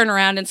going to Yeah. turn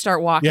around and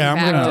start walking Yeah,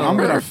 back. I'm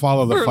to gonna her-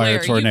 follow the her fire lair. You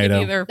can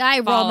tornado. either I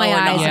roll follow my or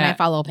eyes not. and I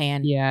follow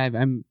Pan. Yeah,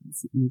 I'm.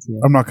 Me too.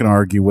 I'm not gonna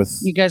argue with.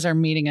 You guys are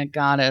meeting a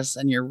goddess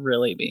and you're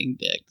really being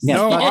dicks. Yeah,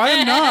 no, fuck-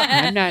 I'm not.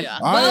 I'm not. Yeah.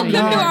 I'm Welcome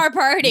not. to our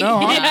party. No,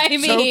 you know I'm what I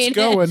mean? totes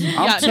going. I'm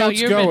Yeah, no,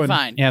 totes you've going. been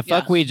fine. Yeah,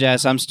 fuck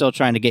Weejass. I'm still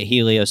trying to get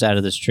Helios out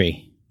of this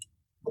tree.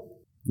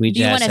 you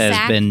Weejass want a has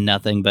sack? been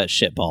nothing but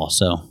shitball,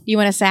 so You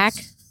want a sack?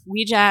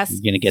 Weejass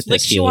you're gonna get this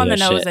licks you on the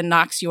Helios nose shit. and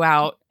knocks you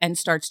out and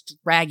starts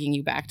dragging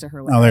you back to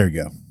her lair. Oh, there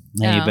you go.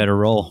 Now you Oh. better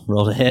roll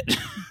to hit.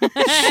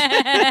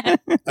 I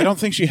don't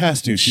think she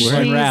has to. She's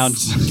We're in like,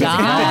 rounds.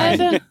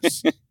 God.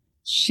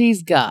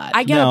 She's God.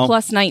 I get No. a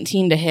plus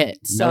 19 to hit,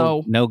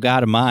 so no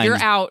god of mine.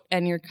 you're out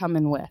and you're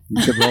coming with.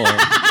 You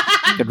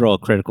could roll a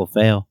critical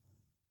fail.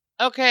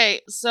 Okay,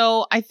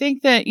 so I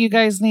think that you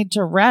guys need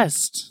to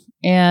rest.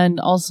 And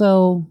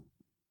also,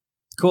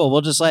 Cool.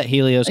 We'll just let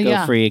Helios go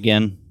Yeah. free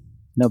again.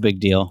 No big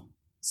deal.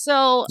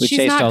 so We She's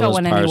chased not all those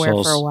going anywhere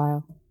parcels. for a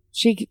while.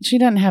 she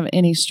doesn't have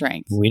any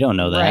strength We don't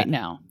know that. right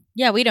now.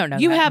 Yeah, we don't know.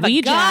 You that. have a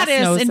We just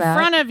goddess knows in that.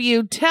 front of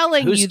you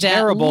telling Who's you that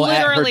terrible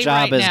at her literally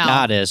job right as now.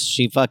 goddess?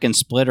 She fucking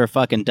split her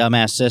fucking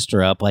dumbass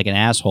sister up like an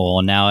asshole,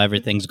 and now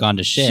everything's gone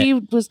to shit. She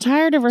was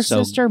tired of her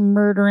So- sister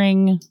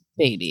murdering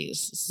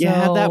babies. yeah,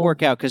 how'd that So-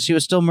 work out? Because she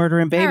was still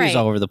murdering babies right.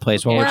 all over the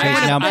place while we're Yeah,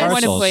 chasing down I want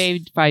to parcels. play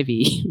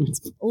 5e.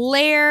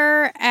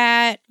 lair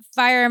at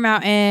Fire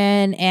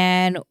Mountain,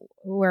 and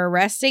we're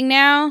resting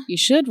now. You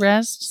should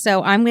rest.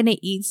 So I'm going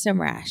to eat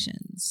some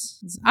rations.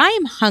 I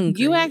am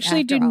hungry. You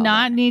actually after do all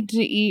not that. need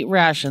to eat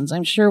rations.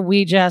 I'm sure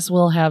Weejass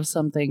will have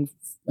something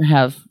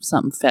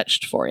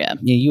fetched for you.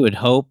 Yeah, you would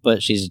hope,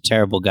 but she's a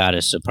terrible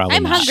goddess, so probably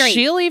I'm not. hungry.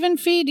 She'll even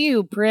feed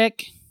you,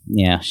 prick.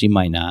 Yeah, she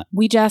might not.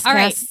 We just All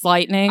right. cast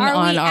lightning Are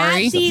on we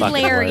Ari. at the Fucking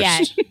lair worst.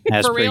 yet?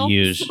 As For per real?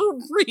 use. For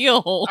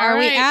real. Are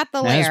we right. at the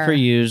As lair? per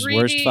use.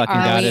 Worst 3D. fucking Are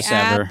we goddess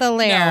at ever. the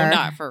lair? No,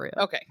 not for real.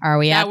 Okay. Are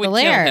we That at would the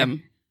lair? kill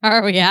him.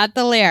 Are we at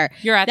the lair?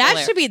 You're at That the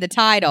lair. should be the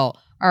title.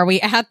 Are we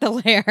at the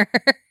lair?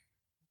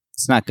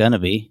 It's not gonna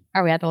be.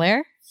 Are we at the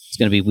lair? It's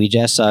going to be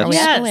Ouija sucks. Are we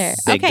at the lair?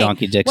 Yes. Big Okay.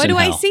 donkey dicks What in do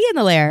I hell. see in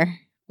the lair?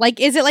 Like,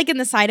 is it like in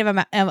the side of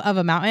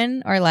a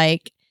mountain or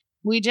like?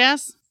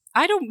 Ouija's?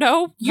 I don't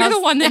know. You're the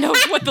How's- one that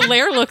knows what the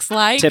lair looks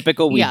like.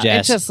 Typical Ouija. Yeah,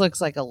 it just looks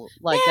like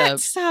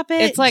Stop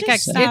it! it's like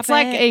Just stop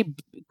it. a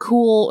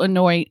cool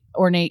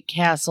ornate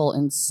castle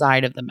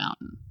inside of the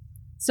mountain.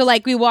 So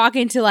like we walk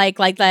into like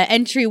the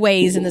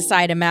entryways in the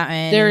side of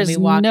mountain. There and is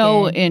we walk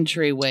no in.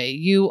 entryway.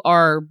 You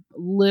are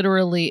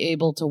literally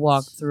able to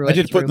walk through I it.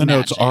 did put in the through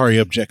notes, magic. Ari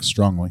objects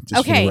strongly, just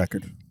for Okay. the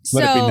record.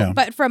 Let it be So, known.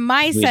 but from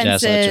my We just let your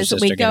senses, we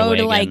sister get go away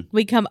to like again.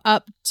 we come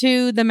up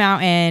to the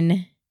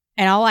mountain,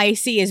 and all I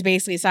see is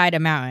basically side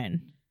of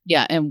mountain.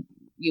 Yeah, and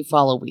you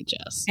follow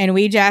Ouija's. And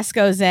we just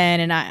goes in,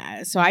 and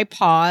I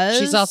pause.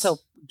 She's also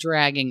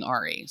dragging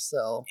Ari,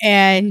 so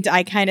and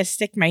I kind of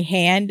stick my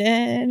hand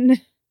in.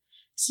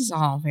 This is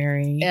all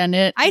very and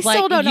it. I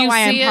still don't know you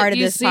why I'm see part of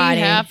you this see body.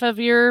 Half of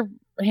your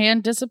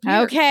hand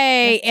disappear.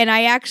 okay. And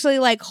I actually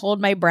like hold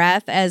my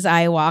breath as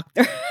I walk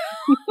through.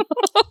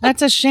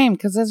 That's a shame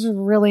because that's a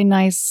really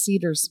nice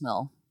cedar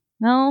smell.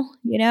 Well,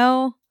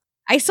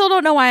 I still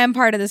don't know why I'm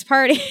part of this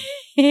party,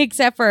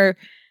 except for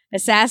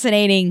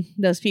assassinating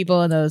those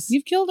people in those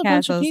You've killed a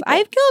bunch of castles. people.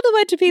 I've killed a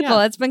bunch of people.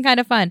 Yeah. It's been kind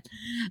of fun.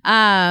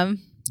 I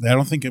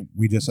don't think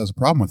we just has a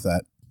problem with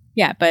that.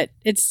 Yeah, but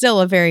it's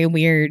still a very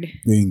weird.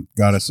 Being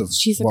goddess of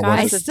She's a what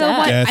goddess was I it? of still death.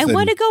 want. Death I and-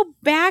 want to go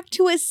back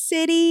to a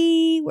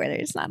city where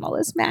there's not all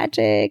this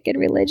magic and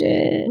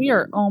religion. We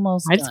are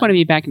almost. I just want to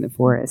be back in the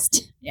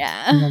forest. I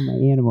Yeah. love my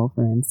animal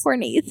friends. Poor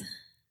Neith.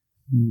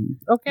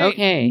 Okay.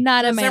 Okay.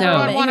 Not a Does man.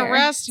 everyone So- want to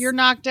rest? You're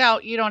knocked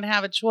out. You don't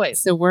have a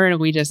choice. So we're in a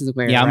Ouija's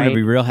Square, Yeah, I'm right? going to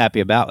be real happy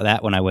about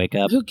that when I wake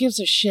up. Who gives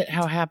a shit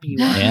how happy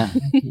you are? Yeah.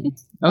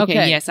 Okay,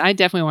 Okay. yes, I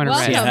definitely want to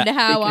Welcome rest. to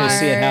how Because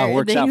see how it our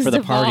works out things for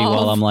the party evolve.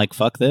 while I'm like,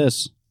 fuck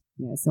this.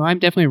 Yeah, so I'm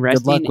definitely Good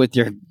resting. luck with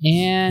your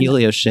and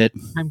Helio shit.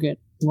 I'm good.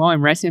 While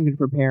I'm resting, I'm going to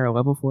prepare a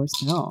level 4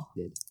 spell.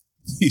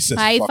 He says,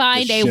 I "Fuck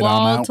find this a shit, I'm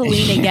wall out." to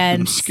lean I'm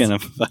against. just going to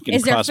fucking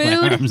Is there cross my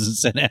food? arms and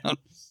sit down.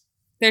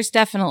 There's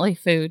definitely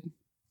food.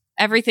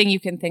 Everything you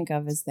can think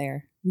of is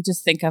there. You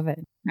just think of it.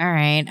 All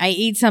right. I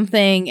eat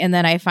something and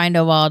then I find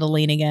a wall to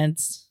lean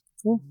against.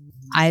 Cool.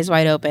 Eyes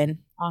wide open.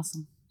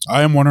 Awesome.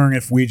 I am wondering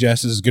if Ouija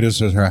is as good as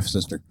her half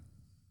sister.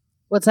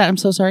 What's that? I'm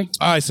so sorry.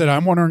 I said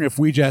I'm wondering if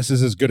Ouija is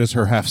as good as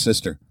her half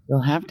sister.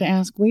 You'll have to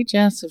ask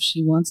Ouija's if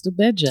she wants to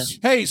bed you.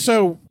 Hey,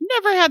 so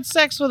Never had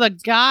sex with a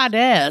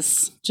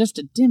goddess, just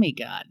a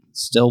demigod.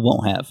 Still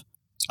won't have.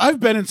 I've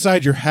been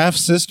inside your half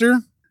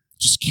sister.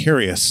 Just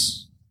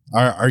curious.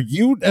 Are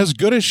you as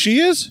good as she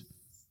is?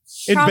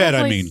 In bed, I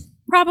Probably- mean.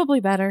 Probably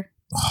better.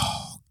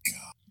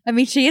 I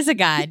mean, she is a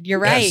god. You're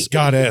right. Yes,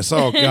 goddess.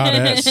 Oh,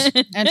 goddess.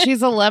 And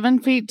she's 11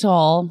 feet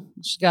tall.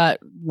 She's got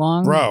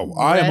long. Bro,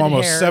 I am red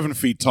almost hair. 7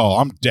 feet tall.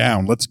 I'm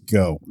down. Let's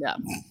go. Yeah.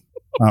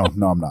 Oh,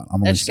 no, I'm not. I'm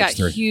only And she's got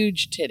 6'3".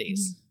 huge titties.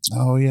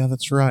 Oh, yeah,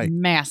 that's right.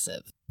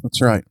 Massive.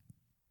 That's right.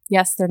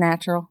 Yes, they're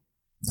natural.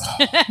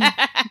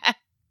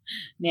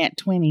 Nat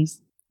 20s.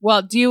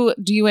 Well, do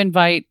you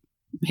invite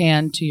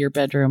Pan to your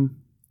bedroom?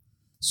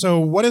 So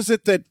what is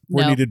it that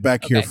we're No. needed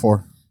back here Okay.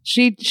 for?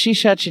 She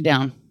shut you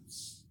down.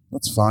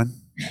 That's fine.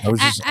 I was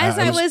just, As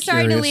I was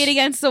starting to curious. lean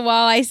against the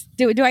wall,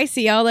 do I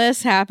see all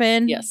this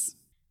happen? Yes.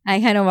 I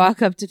kind of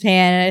walk up to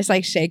Pan and I just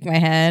like shake my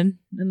head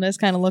and just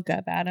kind of look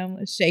up at him,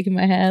 just shaking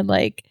my head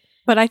like,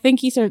 But I think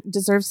he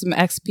deserves some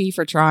XP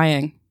for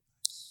trying.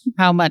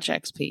 How much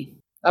XP?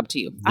 Up to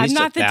you. I'm least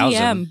not the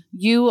 1,000. DM.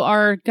 You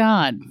are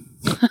God.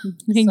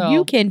 So-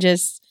 you can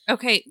just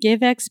Okay. give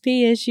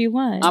XP as you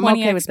want. I'm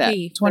 20 okay with that.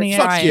 XP. 20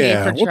 Fuck XP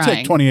Yeah, for we'll trying.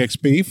 take 20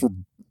 XP for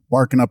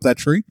barking up that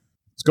tree.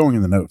 It's going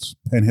in the notes.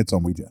 Pen hits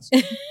on Ouija.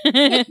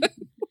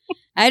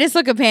 I just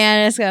look at Pan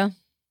and just go,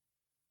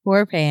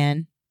 poor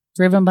Pan,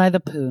 Driven by the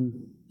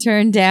poon.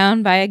 turned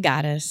down by a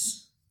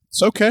goddess.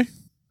 It's okay.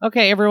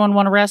 Okay, everyone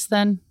want to rest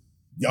then?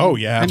 Oh,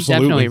 yeah, I'm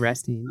absolutely. definitely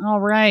resting. All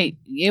right.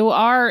 You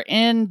are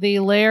in the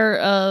lair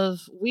of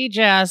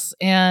Ouija's,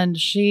 and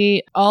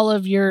all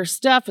of your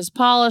stuff is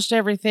polished.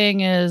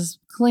 Everything is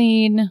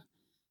clean.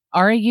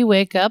 Ari, you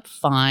wake up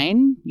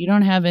fine. You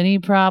don't have any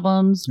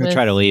problems I'm going with... to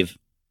try to leave.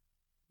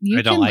 You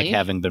I don't can like leave.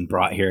 having been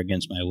brought here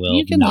against my will,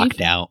 You can knocked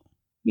leave. out.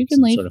 You can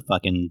Some leave. sort of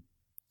fucking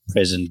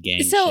prison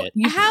gang So shit.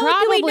 You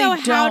how do we know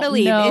probably how to don't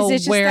leave? know Is it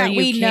just where that you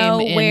we know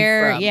came in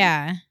where? from.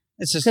 Yeah.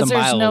 It's just a Because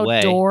there's mile no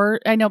away. door.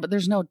 I know, but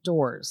there's no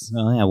doors.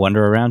 Well, yeah,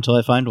 wander around till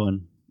I find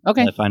one.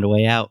 Okay. Till I find a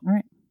way out. All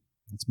right.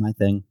 That's my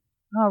thing.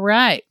 All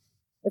right.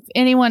 If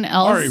anyone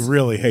else... Ari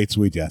really hates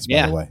Ouija, by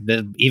Yeah, the way.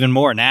 even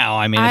more now.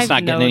 I mean, it's I've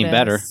not getting any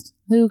better. noticed.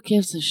 Who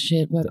gives a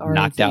shit what Ari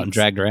Knocked out and thinks?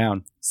 dragged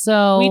around.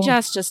 So... We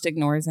just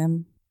ignores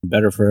him.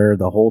 Better for her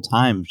the whole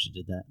time she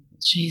did that.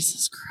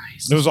 Jesus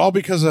Christ. It was all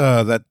because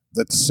of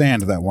that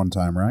sand that one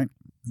time, right?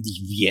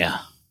 Yeah,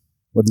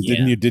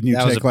 Didn't you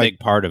that was take a like big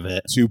part of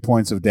it. 2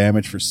 points of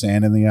damage for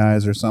sand in the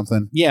eyes or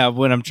something? Yeah,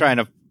 when I'm trying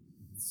to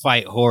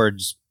fight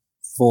hordes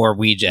for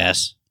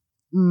Ouija's,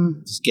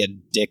 Mm, just get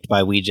dicked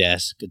by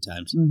Ouija's. Good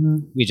times.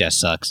 mhm. Ouija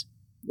sucks.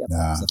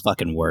 Nah. It's the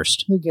fucking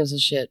worst. Who gives a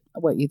shit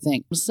what you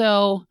think?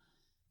 So,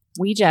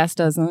 We just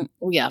doesn't.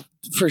 yeah,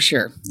 for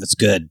sure. That's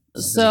good. I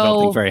don't So,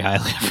 think very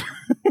highly of her.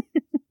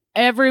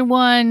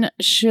 everyone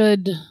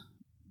should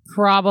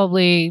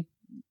probably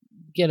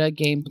get a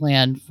game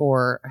plan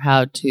for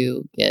how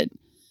to get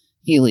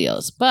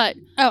Helios. But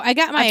Oh, I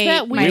got my I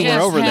bet my We were just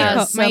over there. have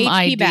my some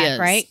HP back, ideas.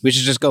 right? We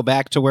should just go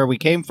back to where we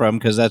came from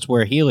because that's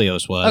where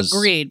Helios was.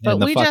 Agreed. in But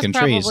the we just fucking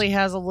trees. probably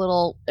has a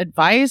little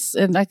advice,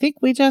 and I think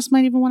we just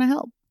might even want to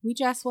help. We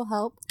just will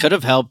help. Could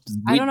have helped.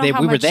 I don't know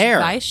how we were much there.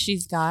 advice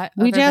she's got.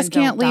 We other just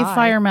than can't don't leave die.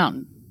 Fire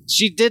Mountain.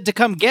 She did to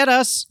come get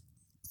us.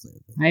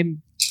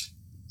 I'm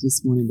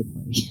just wanting to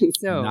play.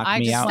 So Knock I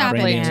me just out. Stop and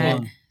it, bring me Matt.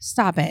 along.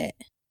 Stop it.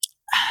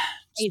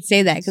 I'd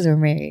say that because we're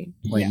married.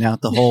 Pointing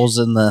out the holes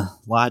in the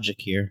logic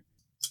here.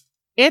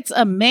 It's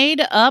a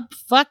made-up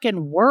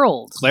fucking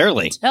world.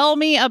 Clearly. Tell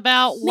me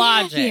about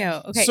logic.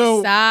 Matthew. Okay,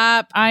 So-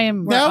 stop. I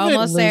am We're Now that-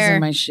 almost losing there.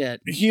 my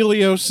shit.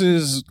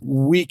 Helios's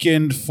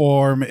weakened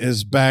form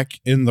is back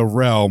in the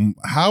realm.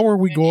 How are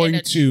we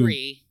going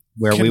to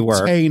Where we were.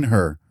 contain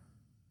her?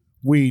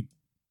 We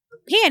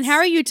Pan, how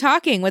are you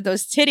talking with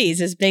those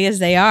titties as big as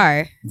they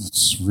are?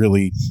 it's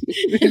really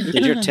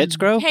Did your tits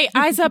grow? Hey,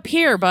 eyes up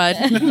here, bud.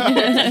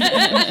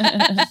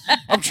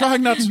 I'm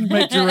trying not to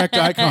make direct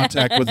eye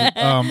contact with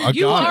a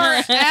You are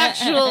goddess.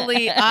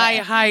 actually eye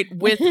height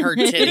with her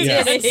titties.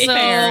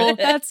 Yeah. So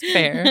That's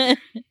fair.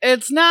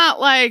 it's not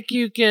like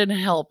you can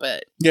help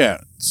it.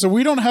 Yeah. So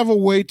we don't have a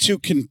way to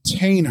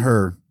contain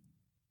her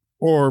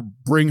or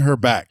bring her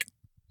back.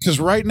 Because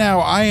right now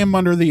I am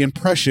under the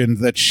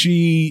impression that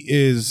she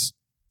is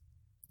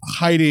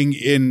hiding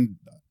in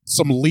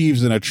some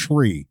leaves in a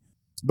tree.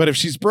 But if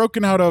she's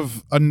broken out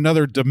of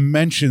another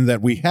dimension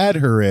that we had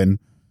her in,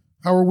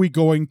 how are we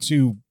going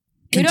to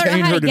We don't know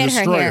contain how her to to get her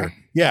destroy here. her?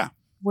 Yeah.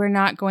 We're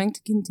not going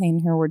to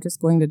contain her. We're just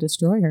going to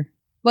destroy her.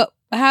 But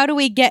how do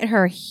we get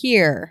her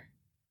here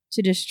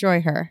to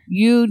destroy her?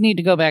 You need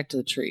to go back to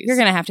the trees. You're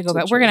gonna have to go It's a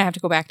back. We're tree. gonna have to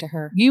go back to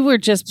her. You were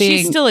just being.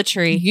 She's still a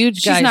tree. You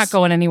She's guys- not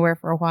going anywhere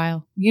for a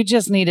while. You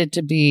just needed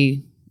to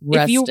be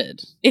If you-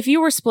 rested. If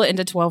you were split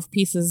into 12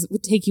 pieces, it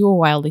would take you a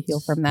while to heal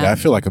from that. Yeah, I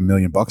feel like $1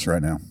 million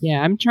right now.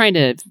 yeah, I'm trying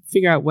to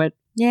figure out what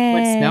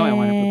Yeah. spell I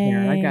want to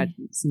prepare. I got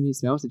some new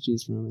spells to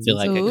choose from. I feel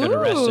like I could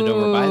have rested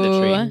over by the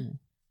tree.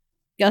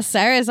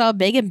 Gelsara's all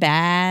big and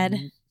bad.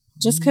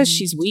 Just because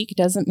she's weak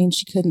doesn't mean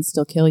she couldn't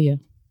still kill you.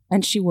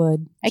 And she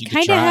would. I You could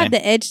kind of try. have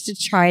the itch to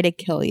try to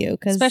kill you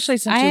because Especially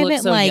since I you look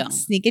haven't so like young.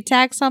 sneak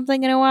attack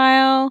something in a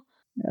while.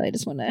 I really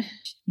just want to,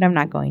 but I'm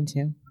not going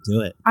to.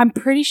 Do it. I'm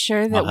pretty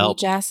sure that I'll help.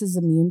 Weejass is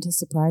immune to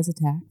surprise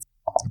attacks.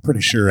 I'm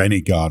pretty sure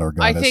any god or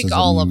I goddess think is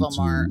all of immune them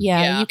to- are.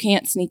 Yeah, you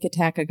can't sneak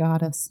attack a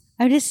goddess.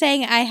 I'm just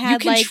saying I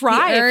had can like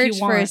try the if you urge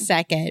for a want.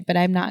 second, but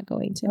I'm not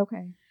going to.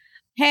 Okay.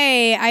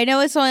 Hey, I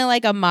know it's only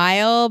like a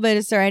mile, but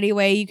is there any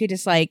way you could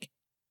just like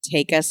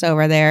take us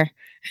over there?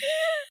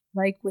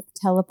 Like with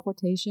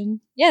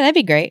teleportation. Yeah, that'd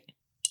be great.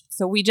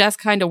 So Weejass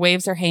kind of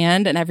waves her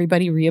hand and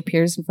everybody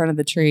reappears in front of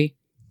the tree.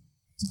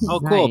 Oh,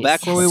 cool. Nice.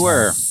 Back where we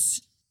were.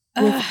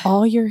 With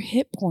all your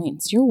hit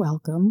points. You're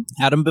welcome.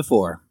 Had them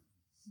before.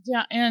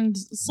 Yeah, and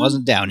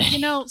Wasn't down You any.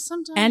 know,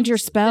 sometimes And your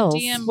the spells.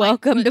 DM might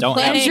Welcome put- to Don't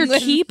playing have- And your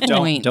with- key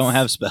points. Don't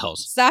have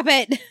spells. Stop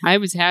it. I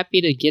was happy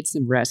to get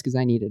some rest because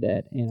I needed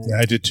it. And Yeah,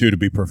 I did too, to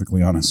be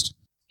perfectly honest.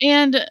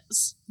 And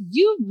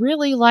you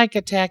really like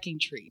attacking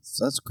trees.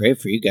 So that's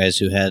great for you guys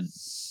who had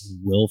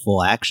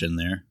willful action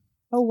there.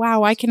 Oh,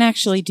 wow. I can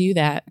actually do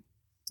that.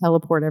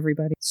 Teleport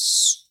everybody.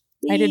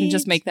 I didn't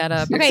just make that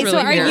up. It's Okay, really so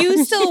are weird.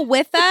 you still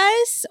with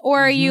us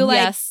or are you like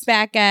Yes.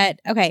 back at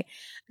okay.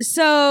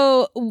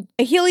 So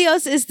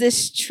Helios is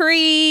this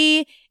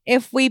tree.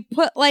 If we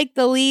put like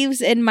the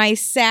leaves in my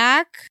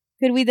sack,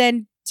 could we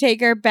then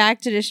take her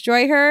back to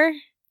destroy her?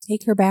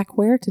 Take her back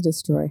where to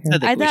destroy her?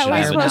 I thought we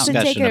were supposed to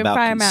take her to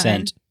Fire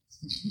Mountain.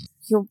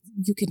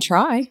 You can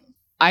try.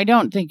 I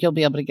don't think you'll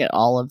be able to get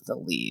all of the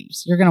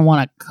leaves. You're going to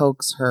want to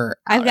coax her.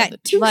 I've out got of the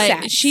two tree.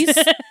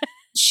 sacks.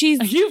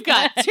 She's You've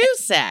got 2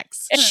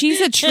 sacks.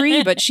 she's a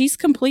tree, but she's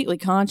completely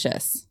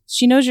conscious.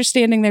 She knows you're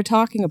standing there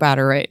talking about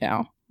her right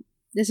now.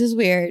 This is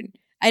weird.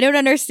 I don't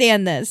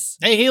understand this.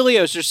 Hey,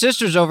 Helios, your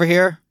sister's over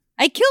here.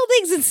 I kill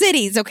things in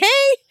cities, okay?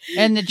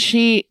 And the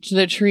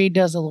tree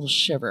does a little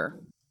shiver.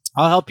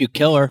 I'll help you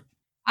kill her.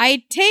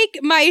 I take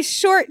my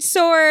short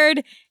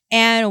sword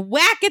and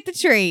whack at the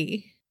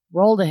tree.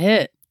 Roll to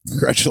hit.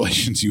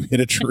 Congratulations, you hit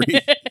a tree.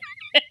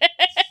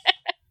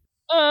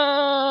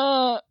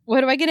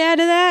 What do I get out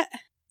of that?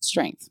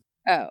 Strength.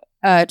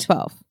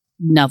 12.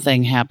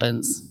 Nothing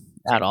happens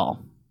at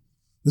all.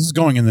 This is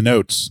going in the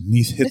notes.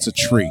 Neath hits a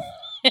tree.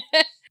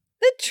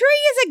 The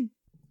tree is a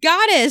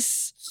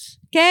goddess,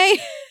 okay?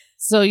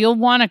 So you'll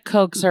want to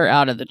coax her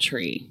out of the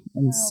tree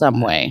in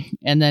some way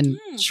and then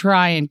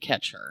try and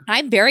catch her.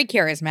 I'm very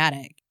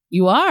charismatic.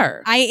 You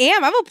are. I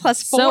am. I'm a +4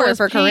 So is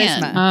for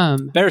Pan.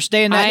 charisma. Better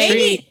stay in that Maybe-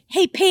 tree.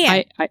 Hey,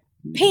 Pan. I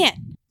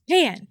Pan.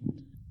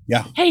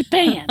 Hey,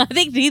 Pan. I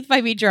think Neith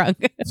might be drunk.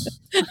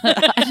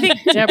 I think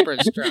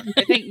Deborah's drunk.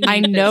 I think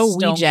I Neith know is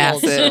stone Weejass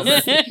cold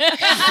is. sober.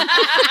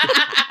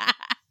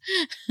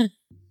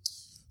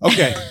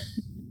 Okay.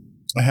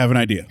 I have an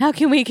idea. How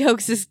can we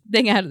coax this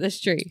thing out of this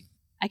tree?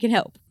 I can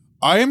help.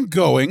 I am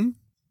going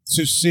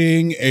to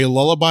sing a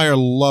lullaby or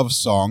love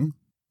song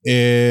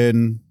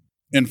in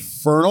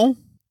Infernal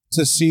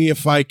to see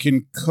if I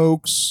can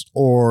coax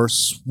or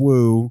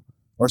swoon.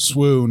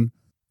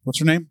 What's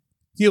her name?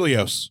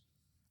 Helios.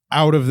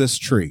 Out of this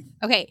tree.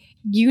 Okay,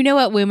 you know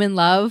what women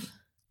love?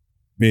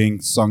 Being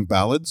sung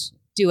ballads.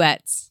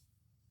 Duets.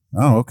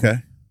 Oh,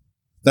 okay.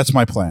 That's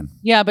my plan.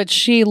 Yeah, but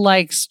she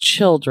likes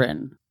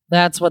children.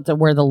 That's where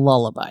the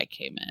lullaby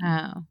came in.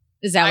 Oh.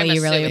 Is that I'm what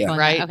you really assuming, were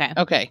right? Okay.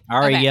 Okay.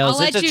 Ari Okay, yells,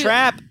 I'll it's let a you-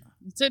 trap.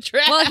 It's a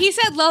trap. Well, he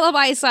said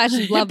lullaby /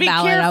 love Be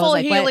ballad. I careful, was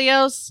like, what?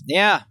 Helios.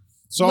 Yeah.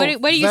 So What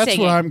are you that's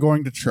singing? what I'm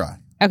going to try.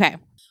 Okay.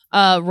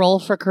 Roll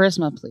for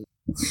charisma, please.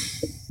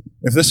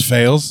 If this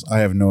fails, I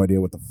have no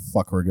idea what the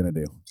fuck we're going to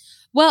do.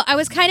 Well, I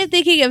was kind of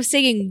thinking of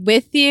singing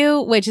with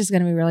you, which is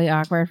going to be really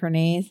awkward for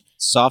Nath.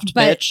 Soft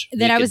But bitch.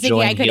 then you I was could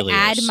thinking I join could Helios.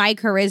 add my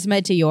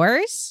charisma to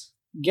yours.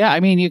 Yeah, I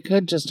mean, you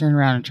could just turn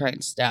around and try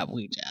and stab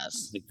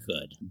Weejas. We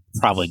could.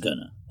 Probably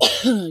gonna.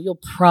 You'll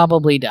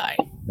probably die.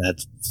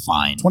 That's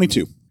fine.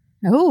 22.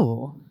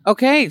 Oh.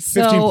 Okay,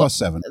 15 so plus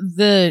 7.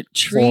 the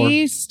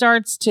tree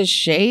starts to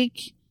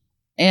shake,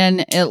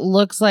 and it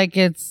looks like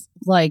it's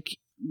like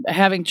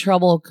having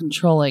trouble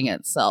controlling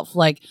itself.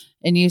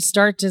 And you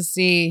start to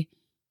see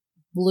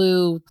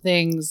blue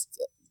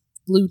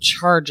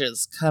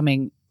charges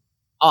coming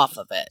off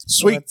of it.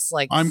 So Sweet. it's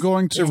like I'm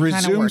going to it's kinda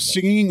resume working.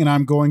 singing, and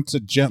I'm going to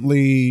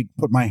gently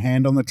put my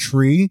hand on the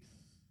tree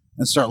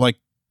and start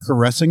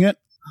caressing it.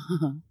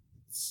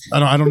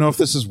 I don't know if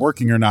this is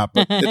working or not,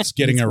 but it's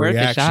getting It's a worth a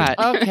reaction.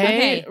 shot.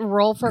 Okay,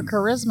 roll for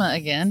charisma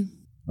again.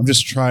 I'm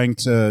just trying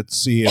to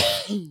see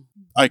if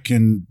I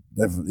can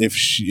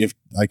if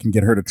I can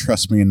get her to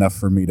trust me enough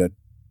for me to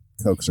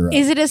coax her out.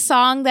 Is it a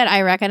song that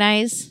I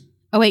recognize?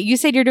 Oh wait, you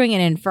said you're doing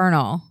an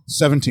infernal.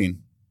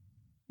 17.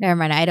 Never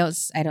mind. I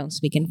don't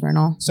speak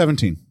infernal.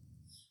 17.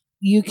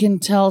 You can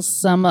tell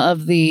some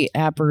of the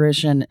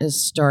apparition is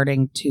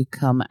starting to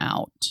come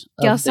out.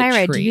 of the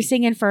Gelsira, do tree. you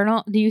sing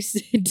infernal? Do you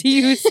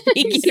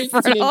speak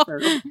infernal?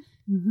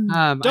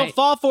 Don't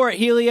fall for it,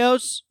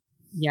 Helios.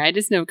 Yeah, I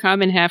just know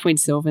common, halfway,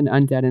 sylvan,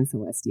 undead, and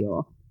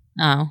celestial.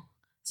 Oh,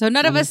 so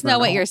none of I'm us know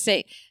what infernal. you're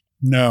saying.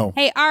 No.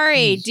 Hey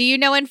Ari, do you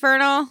know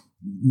infernal?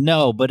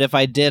 No, but if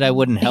I did, I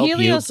wouldn't help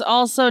Helios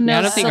also No,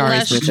 I knows don't think Ari's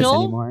with us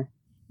celestial. anymore.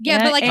 Yeah,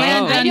 Yeah, but like and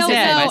I don't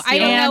undead. know. I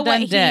don't know And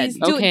what undead. he's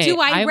doing. Okay, Do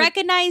I, I would-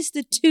 recognize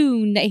the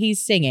tune that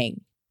he's singing?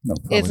 No,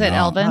 probably Is it not.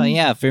 Elven? you. Oh,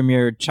 yeah, from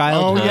your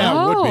childhood. Oh, yeah,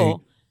 it would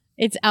be.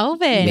 It's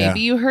Elvin Yeah.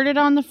 Maybe you heard it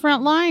on the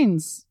front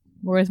lines.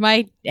 with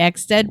my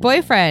ex-dead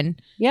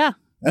boyfriend. Yeah.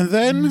 And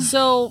then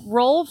So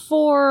roll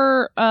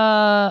for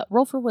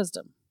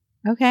wisdom.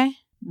 Okay,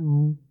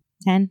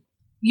 10.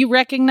 You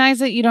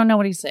recognize it. You don't know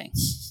what he's saying.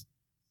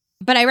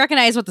 But I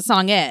recognize what the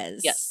song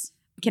is. Yes.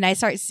 Can I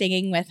start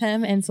singing with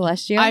him in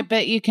Celestial? I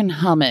bet you can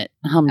hum to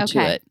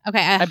okay. it. Okay.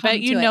 I bet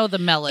you know the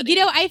melody. You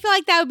know, I feel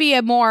like that would be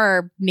a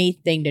more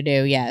neat thing to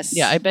do. Yes.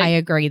 Yeah, I bet- I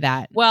agree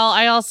that. Well,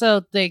 I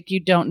also think you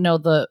don't know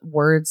the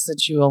words,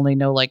 that you only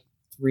know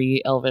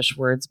 3 Elvish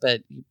words,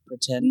 but you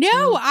pretend. No,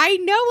 to. I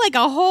know like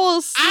a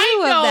whole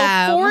slew of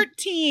them.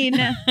 14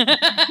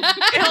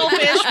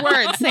 Elvish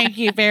words. Thank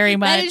you very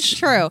much. That is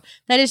true.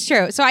 That is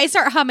true. So I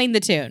start humming the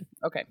tune.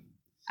 Okay.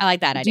 I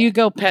like that Do idea. you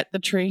go pet the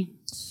tree?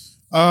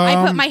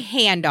 I put my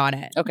hand on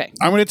it. Okay.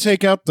 I'm going to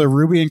take out the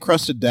ruby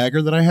encrusted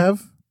dagger that I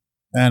have,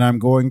 and I'm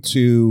going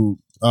to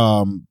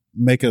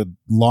make a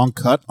long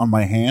cut on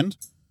my hand,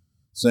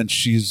 since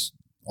she's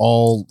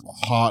all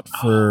hot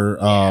for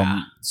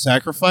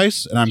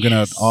sacrifice, and I'm going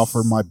to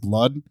offer my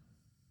blood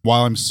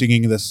while I'm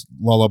singing this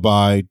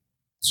lullaby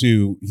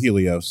to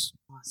Helios.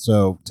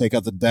 So take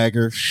out the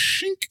dagger,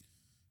 shink,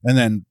 and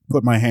then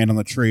put my hand on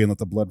the tree and let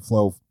the blood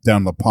flow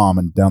down the palm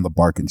and down the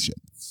bark and shit.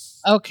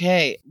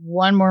 Okay.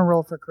 One more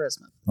roll for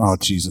charisma. Oh,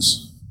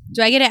 Jesus.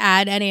 Do I get to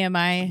add any of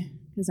my,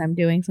 because I'm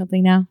doing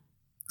something now?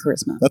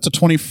 Charisma. That's a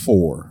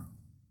 24.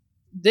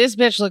 This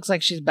bitch looks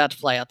like she's about to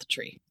fly out the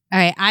tree. All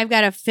right. I've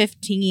got a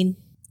 15.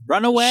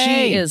 Run away.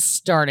 She is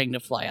starting to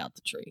fly out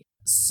the tree.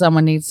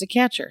 Someone needs to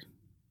catch her.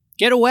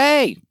 Get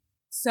away.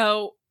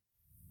 So,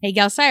 Hey,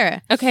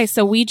 Gelsira. okay,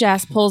 so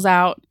Weejas pulls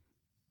out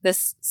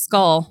this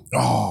skull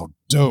Oh,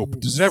 dope.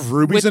 Does it have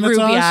rubies with in its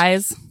ruby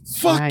eyes? eyes.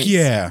 Fuck Nice.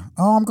 yeah.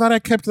 Oh, I'm glad I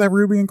kept that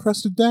ruby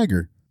encrusted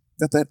dagger.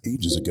 Got that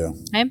ages ago.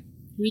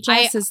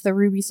 Weejas is the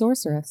ruby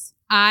sorceress.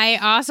 I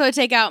also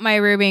take out my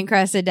ruby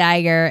encrusted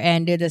dagger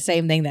and do the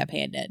same thing that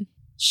Pan did.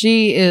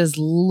 She is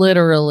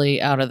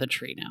literally out of the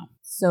tree now.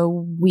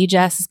 So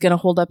Weejas is going to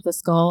hold up the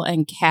skull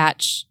and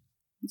catch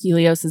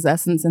Helios's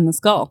essence in the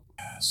skull.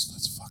 Yes,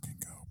 let's fucking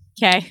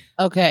go. Okay.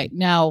 Okay,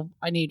 now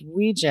I need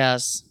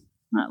Weejas.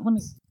 Let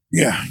me.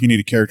 Yeah, you need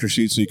a character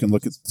sheet so you can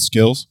look at the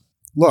skills.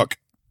 Look,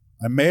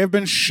 I may have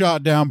been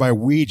shot down by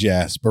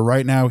Weejas, but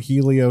right now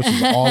Helios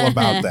is all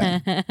about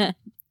that.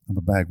 I'm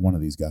gonna bag one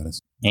of these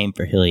goddesses. Aim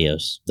for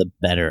Helios, the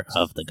better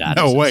of the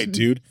goddesses. No, wait,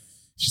 dude.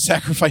 She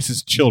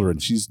sacrifices children.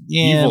 She's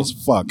Yeah. evil as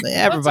fuck.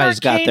 Everybody's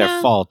got their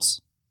Arcana?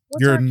 faults.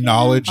 What's Your Arcana?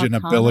 knowledge and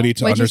Arcana? ability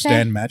to What'd you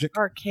understand say? magic.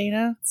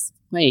 Arcana.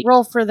 Wait,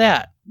 Roll for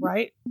that,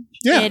 right?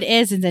 Yeah. It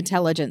is an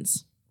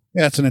intelligence.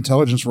 Yeah, it's an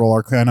intelligence roll.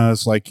 Arcana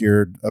is like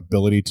your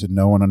ability to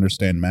know and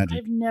understand magic.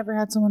 I've never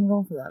had someone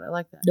roll for that. I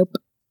like that. Nope.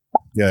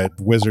 Yeah,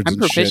 wizards I'm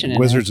and shit. proficient in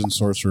Wizards and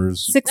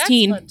sorcerers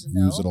 16. That's fun to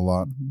know. use it a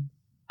lot.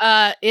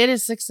 It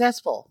is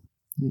successful.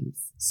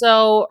 Nice.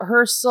 So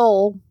her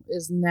soul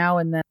is now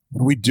in that. What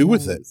do we do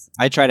with it?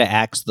 I try to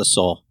axe the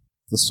soul.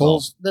 The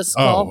souls? The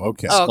skull. Oh,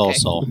 okay. Oh, Skull okay.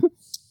 soul.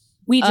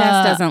 We just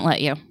Uh, doesn't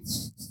let you.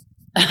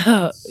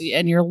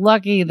 And you're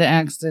lucky the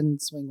axe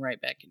didn't swing right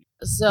back in you.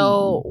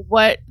 So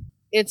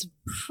it's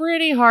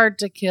pretty hard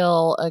to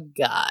kill a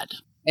god.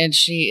 And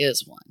she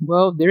is one.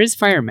 Well, there is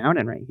Fire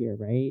Mountain right here,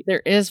 right?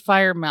 There is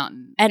Fire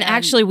Mountain. And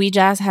actually,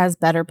 Weejas has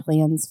better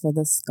plans for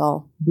this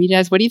skull.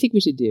 What do you think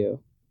we should do?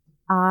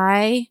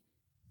 I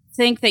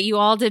think that you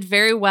all did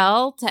very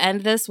well to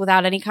end this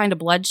without any kind of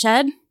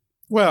bloodshed.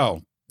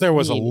 Well, there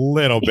was a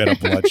little bit of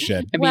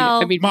bloodshed.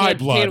 Well, my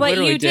blood. But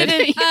literally you did.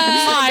 didn't.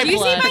 Do you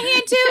see my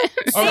hand too?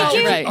 Oh, Thank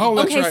you. right. Oh,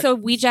 that's Okay, right. so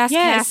Weejas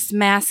casts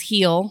mass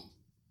heal,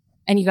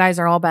 and you guys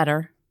are all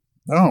better.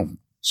 Oh,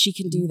 She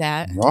can do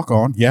that. rock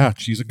on. Yeah,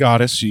 she's a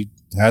goddess. She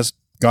has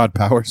god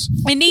powers.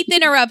 And Neith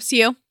interrupts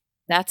you.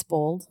 That's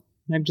bold.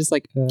 I'm just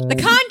like, The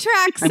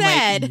contract I'm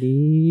said like,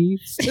 leave.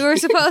 we were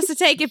supposed to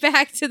take it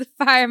back to the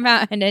Fire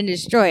Mountain and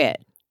destroy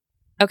it.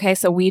 Okay,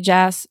 so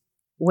Weejas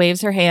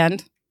waves her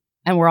hand,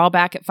 and we're all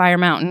back at Fire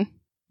Mountain.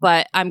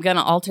 But I'm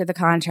gonna alter the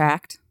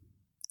contract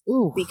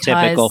Ooh, because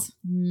Typical.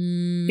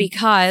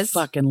 because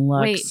fucking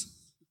Lux. wait,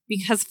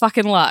 because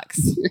fucking Lux,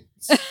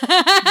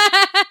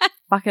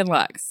 fucking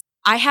Lux.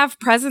 I have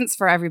presents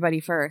for everybody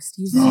first.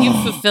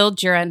 You've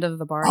fulfilled your end of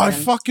the bargain. I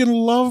fucking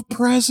love The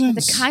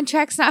presents.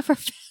 contract's not for.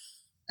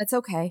 It's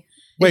okay.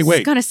 Wait,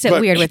 It's gonna sit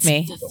but- weird with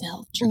me.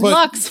 But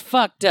Lux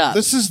fucked up.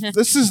 This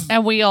is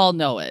and we all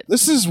know it.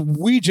 this is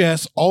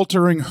Weejas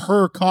altering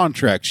her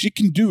contract. She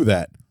can do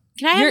that.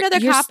 Can I have You're- another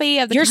you're- copy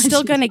of the? You're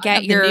still gonna of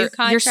get the your. new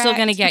You're still gonna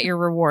contract? get your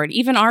reward.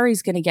 Even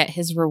Ari's gonna get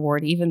his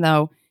reward, even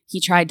though he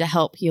tried to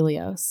help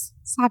Helios.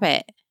 Stop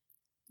it.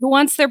 Who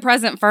wants their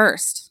present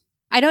first?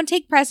 I don't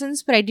take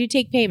presents, but I do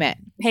take payment.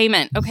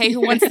 Payment. Okay, who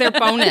wants their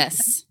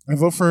bonus? I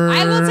vote for.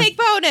 I will take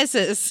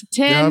bonuses.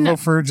 10, vote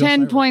for Jill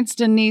 10 Cyber. points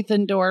to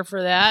Nathan Door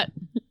for that.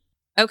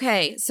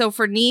 Okay, so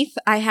for Neith,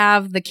 I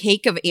have the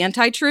cake of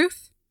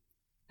anti-truth,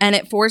 and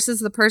it forces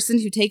the person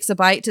who takes a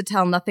bite to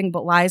tell nothing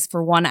but lies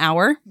for 1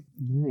 hour,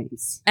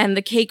 Nice. and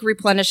the cake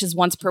replenishes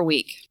once per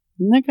week.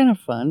 Isn't that kind of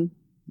fun?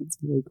 That's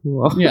really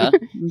cool. Yeah,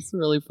 it's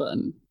really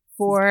fun.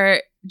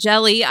 For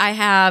Jelly, I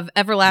have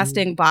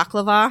everlasting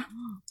baklava.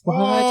 What?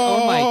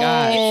 Oh my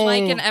gosh. It's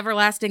like an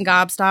everlasting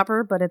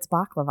gobstopper, but it's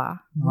baklava.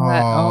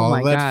 Oh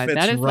my that god. fits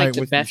That is right like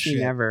the with your best thing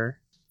shit. ever.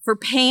 For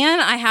Pan,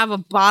 I have a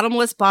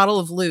bottomless bottle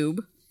of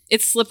lube.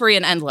 It's slippery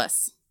and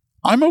endless.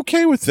 I'm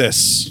okay with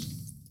this.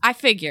 I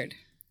figured.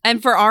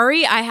 And for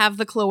Ari, I have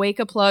the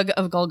cloaca plug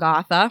of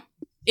Golgotha.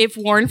 If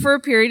worn for a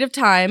period of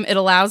time, it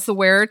allows the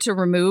wearer to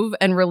remove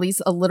and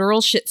release a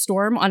literal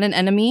shitstorm on an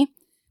enemy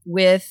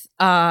with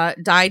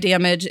die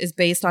damage is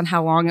based on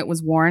how long it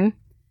was worn.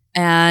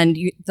 And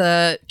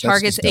the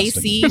target's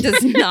AC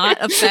does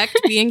not affect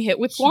being hit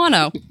with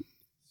guano.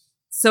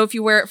 So if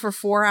you wear it for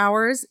 4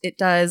 hours, it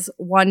does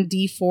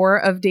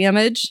 1d4 of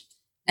damage.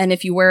 And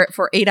if you wear it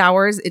for 8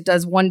 hours, it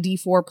does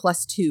 1d4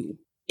 plus 2.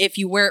 If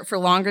you wear it for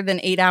longer than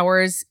 8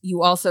 hours,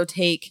 you also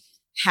take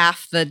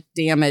half the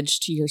damage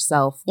to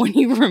yourself when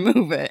you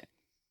remove it.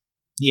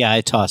 Yeah,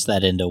 I toss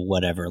that into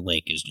whatever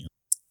lake is near.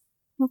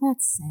 Well,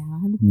 that's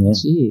sad. Yeah.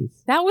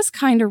 Jeez. That was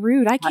kind of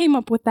rude. I came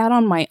up with that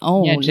on my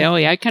own. Yeah,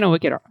 Joey, I kind of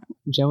look at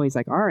Joey's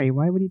like, Ari,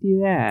 why would he do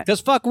that?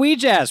 Because fuck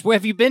Weejas. Where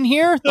have you been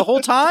here the whole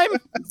time?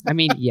 I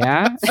mean,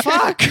 yeah.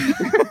 Fuck.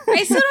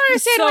 I still don't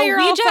understand why you're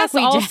all Weejas fuck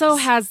Weejas. also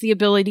has the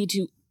ability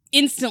to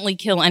instantly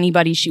kill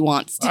anybody she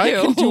wants to. I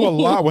can do a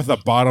lot with a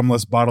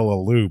bottomless bottle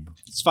of lube.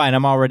 It's fine.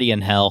 I'm already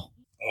in hell.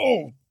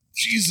 Oh,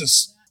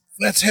 Jesus.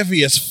 That's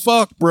heavy as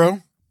fuck,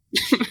 bro.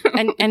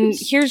 and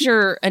here's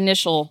your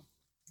initial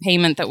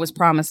payment that was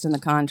promised in the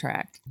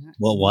contract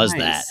What was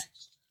Nice. that?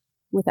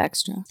 with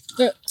extra.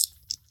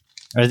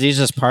 Are these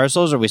just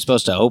parcels or are we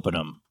supposed to open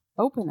them?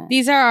 Open it.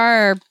 These are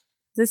our.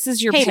 This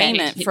is your Payment.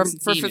 payment for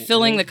It's payment,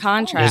 fulfilling right? the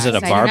contract. Is it a I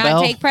do barbell?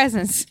 not take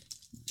presents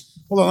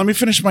Hold on, let me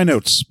finish my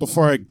notes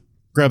before I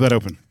grab that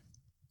open.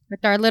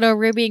 with our little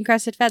ruby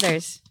encrusted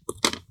feathers.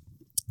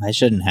 I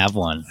shouldn't have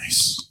one.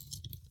 Nice.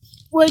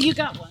 Well, you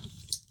got one.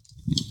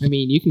 I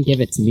mean, you can give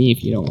it to me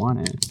if you don't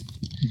want it.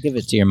 Give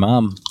it to your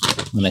mom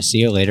when I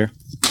see her later.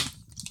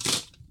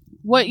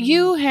 What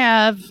you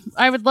have,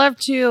 I would love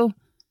to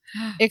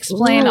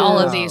explain all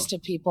of these to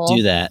people.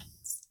 Do that.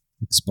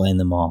 Explain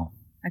them all.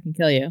 I can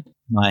kill you.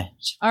 My,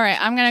 All right,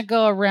 I'm gonna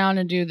go around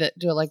and do it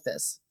like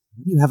this.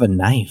 you have a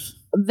knife.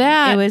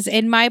 That It was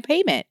in my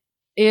payment.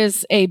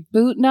 is a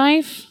boot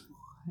knife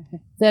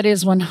that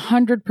is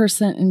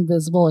 100%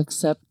 invisible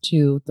except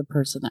to the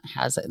person that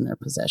has it in their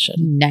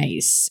possession.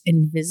 Nice.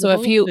 Invisible.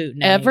 So if you boot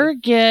knife. ever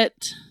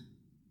get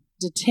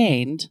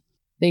detained,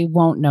 they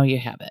won't know you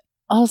have it.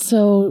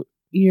 Also,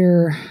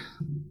 your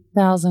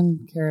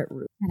 1,000-carat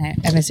ruby. And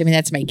I'm assuming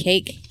that's my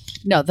cake.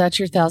 No, that's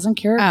your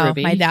 1,000-carat Oh,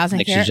 ruby. my 1,000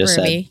 Like she carat just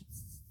said. ruby.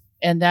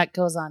 And that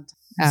goes on.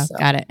 Oh, So,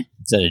 got it.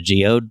 Is that a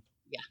geode?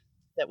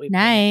 That we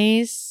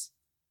Nice.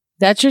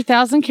 That's your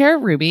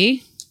 1,000-carat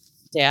ruby,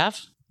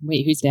 Daff.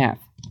 Wait, who's Daff?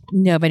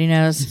 Nobody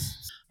knows.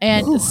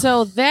 And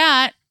so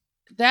that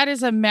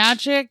is a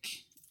magic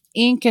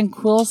ink and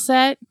quill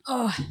set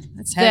Oh,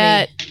 that's heavy.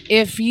 that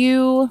if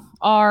you're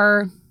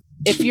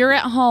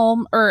at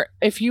home or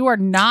if you are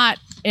not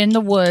in the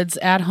woods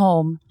at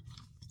home,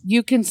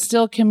 you can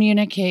still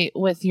communicate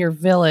with your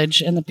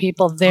village and the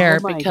people there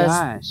Oh my because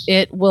gosh.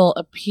 it will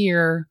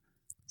appear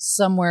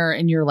somewhere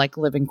in your like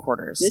living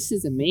quarters. This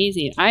is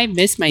amazing. I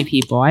miss my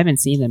people. I haven't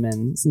seen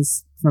them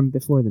since from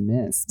before the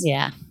mist.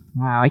 yeah.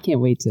 Wow, I can't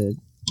wait to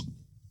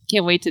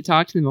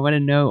talk to them. I want to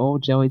know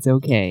old Joey's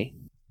okay.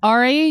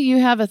 Ari, you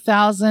have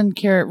 1,000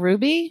 carat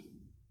ruby.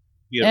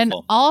 And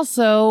Beautiful.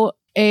 also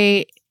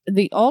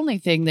the only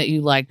thing that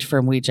you liked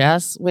from Wee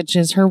Jess, which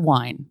is her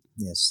wine.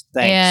 Yes,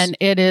 thanks. And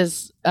it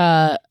is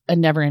a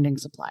never-ending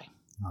supply.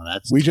 Oh,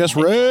 that's We just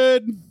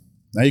read.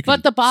 Now you can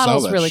But the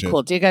bottle's sell that really shit.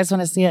 cool. Do you guys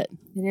want to see it?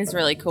 It is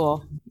really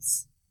cool.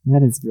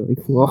 That is really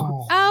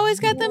cool. Oh, it's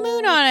got the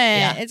moon on it.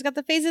 Yeah. It's got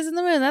the faces in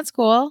the moon. That's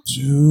cool.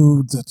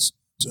 Dude, that's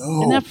dope.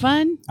 Isn't that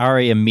fun?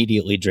 Ari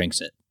immediately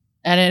drinks it.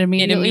 And it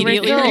immediately,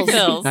 refills.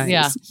 refills. Nice.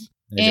 Yeah.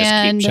 They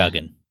And- just keep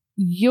chugging.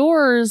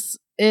 Yours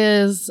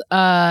is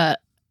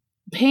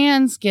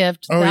Pan's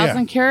gift, Oh, yeah.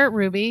 1,000 carat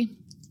ruby.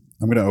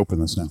 I'm going to open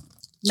this now.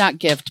 Not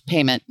gift,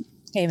 payment.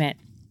 Payment.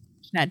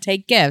 Not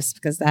take gifts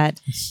because that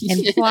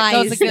implies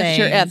Goes against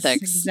your things.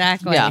 ethics.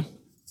 Exactly. Yeah.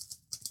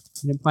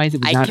 It implies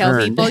it was I not kill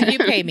earned. people, you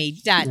pay me.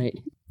 Done. Right.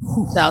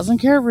 1,000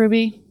 carat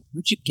ruby.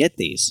 Where'd you get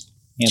these?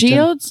 Hampton?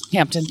 Geodes?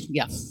 Hampton,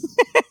 yeah.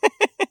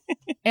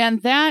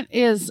 And that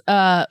is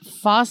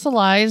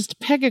fossilized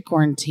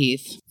pegacorn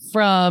teeth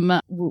from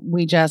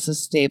Wee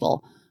Jess's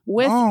stable.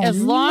 With Oh,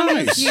 as long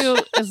nice.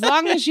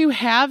 as you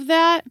have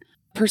that,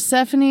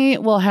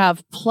 Persephone will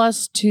have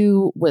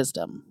 +2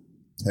 wisdom.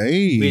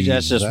 Hey. We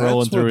just that's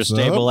rolling through his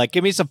what's stable up. like,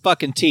 give me some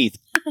fucking teeth.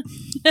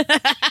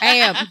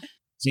 Bam.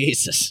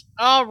 Jesus.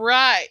 All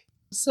right.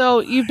 So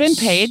you've been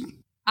paid.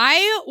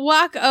 I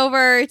walk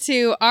over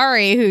to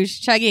Ari, who's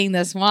chugging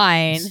this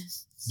wine,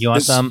 You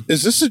want some?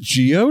 Is this a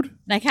geode?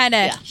 and I kind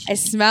of I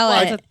smell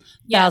Well, it. it's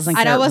 1,000 And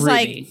I carat was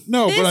like, ruby.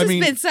 No, this but I has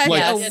mean, been such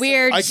like, a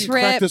weird I can trip.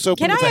 crack this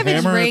open Can with I a have a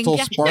hammer and drink? it'll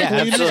Yeah. sparkle.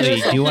 Yeah,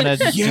 absolutely. Do you want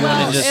to? Yeah.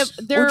 Well, Yes.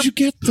 they're Where'd you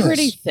get this?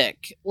 pretty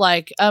thick.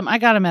 Like, I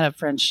got them at a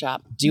friend's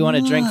shop. Do you want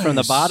to drink from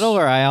the Nice. bottle,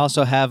 or I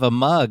also have a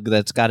mug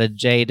that's got a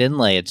jade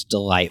inlay? It's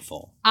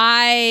delightful.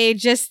 I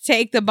just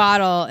take the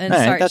bottle and All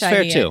right, start that's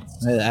fair chugging too.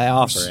 it. I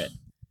offer it.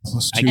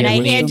 Plus I two And I Yeah,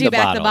 wisdom. hand you the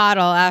back the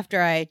bottle. bottle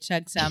after I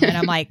chug some, and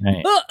I'm like,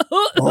 Right.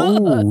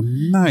 Oh,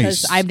 nice.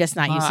 'cause I'm just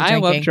not used to I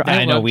love drinking. dr-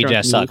 I know love we drunk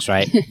just meat. sucks,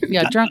 right?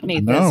 Yeah, drunk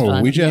meat. That's No,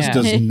 fun. we just Yeah.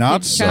 does not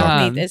Drunk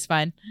suck. meat is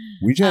fun.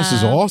 We just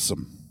is Um,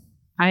 awesome.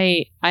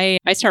 I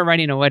start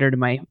writing a letter to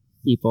my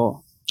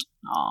people.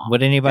 Aw.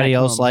 Would anybody Back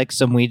else home. like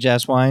some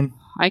Weejazz wine?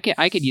 I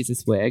could use a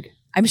swig.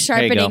 I'm go.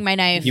 sharpening my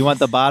knife. You want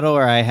the bottle,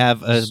 or I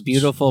have a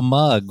beautiful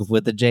mug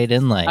with the jade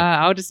inlay?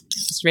 I'll just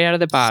straight out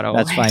of the bottle.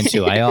 That's fine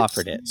too. I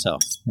offered it, so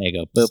there you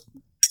go. Boop.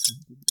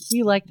 Do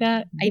you like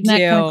that? I Isn't that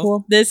do. kinda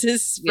cool? This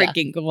is Yeah.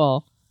 freaking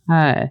cool.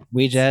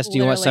 Weejazz, do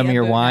you want some of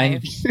your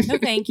wine? No,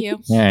 thank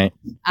you. All right.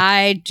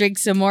 I drink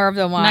some more of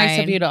the wine. Nice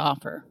of you to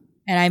offer.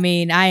 And I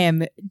mean, I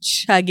am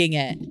chugging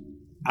it.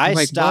 I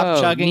Like, stopped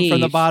whoa, chugging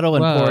from the Neef, bottle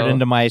and poured whoa.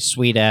 into my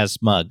sweet ass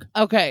mug.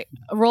 Okay,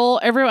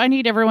 I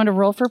need everyone to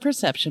roll for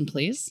perception,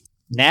 please.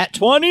 Nat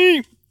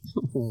 20.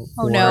 Oh,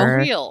 no. For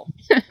real.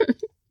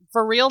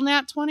 For real,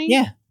 Nat 20?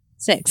 Yeah.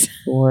 6.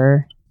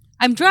 4.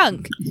 I'm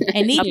drunk.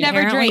 And Neef never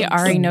Apparently, drinks.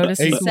 Ari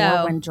notices Eight. more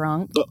So- when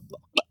drunk.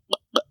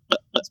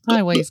 That's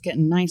probably why he's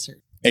getting nicer.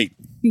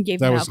 You gave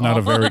That him was not a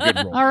alcohol. very good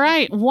roll. All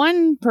right,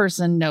 one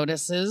person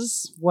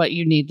notices what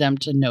you need them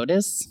to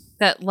notice.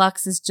 That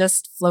Lux is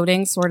just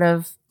floating, sort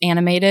of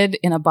animated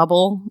in a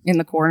bubble in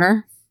the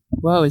corner.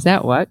 Whoa, is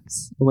that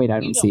Lux? Oh, wait, I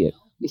don't see it.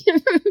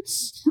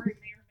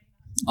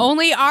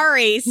 Only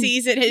Ari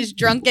sees it his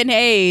drunken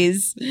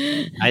haze.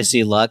 I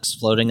see Lux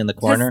floating in the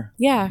corner.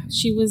 Yeah,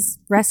 she was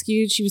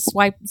rescued. She was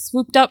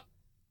swooped up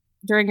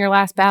during your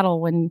last battle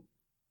when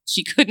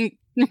she couldn't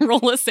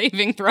roll a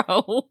saving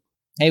throw.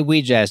 Hey,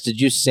 Weejazz,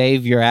 did you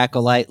save your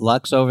acolyte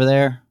Lux over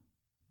there?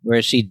 Or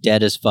is she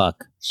dead as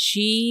fuck?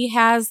 She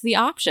has the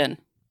option.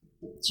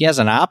 She has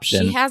an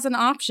option. She has an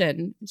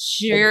option.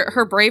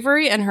 Her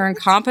bravery and her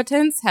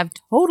incompetence have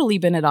totally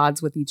been at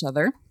odds with each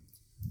other.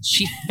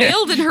 She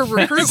failed in her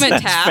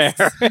recruitment That's task,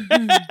 fair.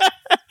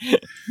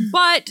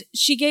 but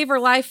she gave her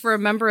life for a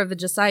member of the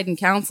Poseidon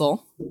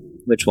Council.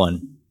 Which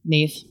one?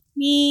 Neath.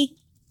 Me.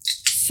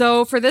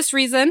 So, for this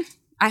reason,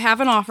 I have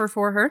an offer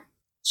for her.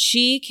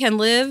 She can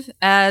live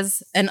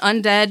as an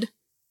undead.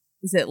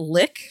 Is it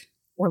lick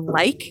or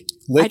like?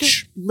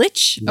 Lich.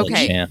 Lich?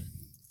 Okay. Yeah.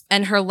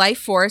 And her life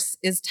force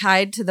is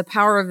tied to the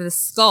power of this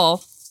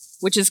skull,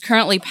 which is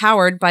currently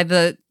powered by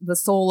the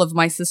soul of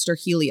my sister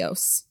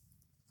Helios.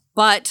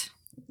 But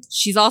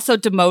she's also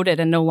demoted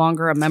and no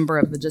longer a member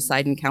of the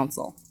Poseidon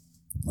Council.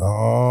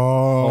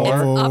 Oh.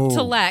 It's up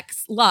to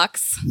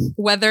Lux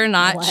whether or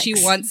not she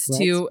Lux. wants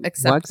to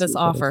accept Lux? this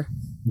offer.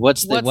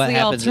 What's the What's the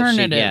happens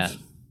alternative? if she?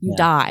 You Yeah.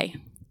 die.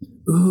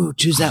 Ooh,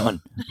 choose that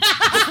one.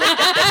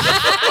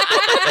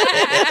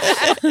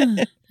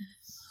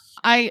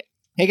 I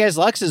Hey guys,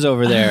 Lux is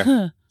over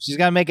there. She's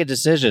got to make a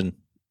decision.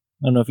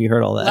 I don't know if you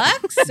heard all that.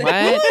 Lux?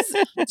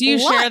 What? Do you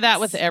share Lux? that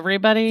with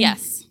everybody?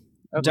 Yes.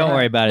 Okay. Don't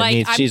worry about it, Like,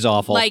 Neith. I'm- She's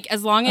awful. Like,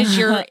 as long as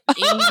you're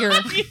in your...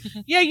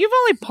 Yeah, you've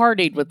only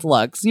partied with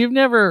Lux. You've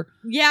never.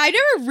 Yeah, I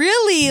never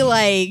really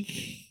like.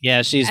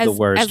 yeah, she's the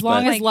worst. As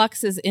long but- as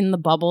Lux is in the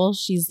bubble,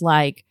 she's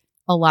like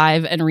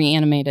alive and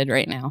reanimated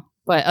right now.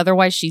 But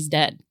otherwise, she's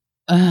dead.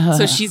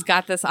 So she's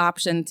got this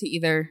option to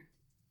either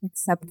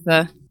accept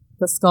the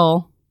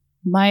skull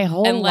my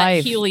whole and let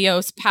life.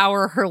 Helios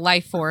power her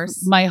life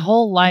force. My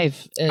whole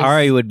life is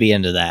Ari would be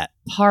into that.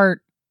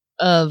 part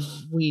of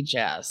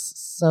Ouija's.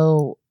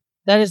 So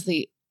that is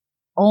the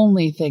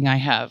only thing I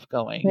have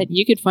going. But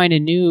you could find a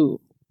new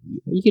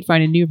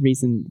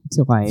reason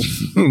to life.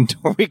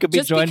 Or we could be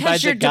Just joined by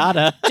because you're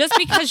Dagata. Just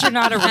because you're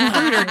not a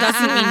recruiter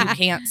doesn't mean you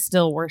can't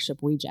still worship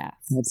Ouija.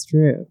 That's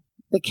true.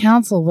 The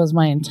council was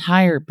my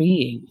entire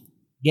being.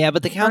 Yeah,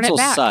 but the Turn it council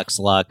back. sucks,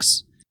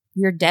 Lux.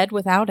 You're dead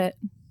without it.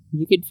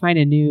 You could find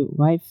a new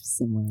life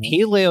somewhere.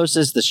 Helios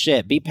is the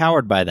shit. Be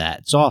powered by that.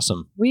 It's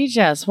awesome.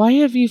 Ouija's, why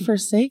have you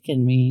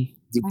forsaken me?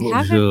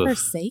 I haven't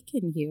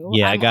forsaken you.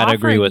 Yeah, I I'm gotta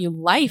agree offering with- you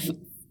life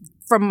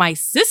from my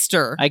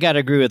sister. I gotta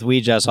agree with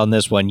Ouija's on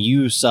this one.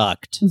 You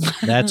sucked.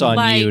 That's on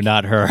Like, you,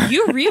 not her.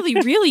 You really,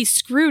 really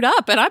screwed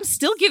up, and I'm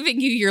still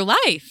giving you your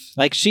life.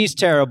 Like, she's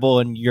terrible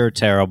and you're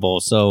terrible,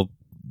 so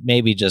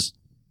maybe just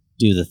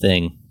do the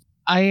thing.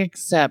 I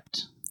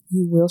accept.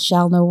 You will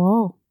shall know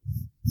all.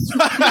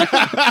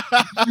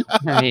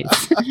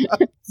 Nice.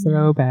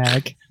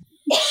 Throwback.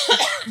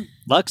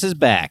 Lux is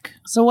back.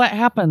 So what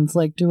happens?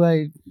 Like, do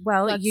I?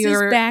 Well, Lux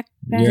your is back.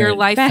 your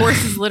life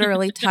force is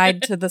literally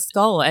tied to the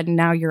skull, and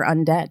now you're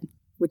undead,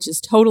 which is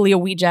totally a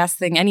Ouija's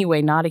thing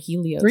anyway, not a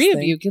Helios Three thing.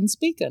 of you can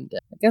speak undead.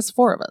 I guess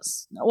 4 of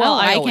us. Well,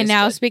 I can always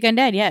now did. speak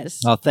undead.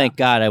 Yes. Oh, thank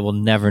God I will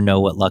never know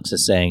what Lux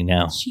is saying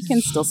now. She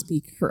can still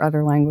speak for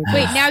other languages.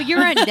 Wait, now you're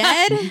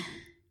undead.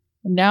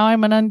 Now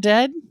I'm an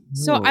undead.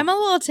 So I'm a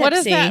little tipsy. What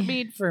does that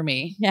mean for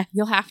me? Yeah,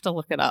 you'll have to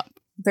look it up.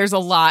 There's a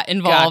lot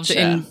involved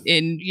Gotcha.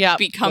 in Yep.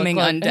 becoming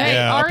Look, undead. Hey,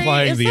 Yeah, Ari,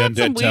 applying is the that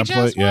some undead Ouija's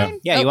template, yeah. wine?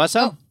 Yeah, you want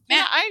some?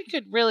 Yeah, I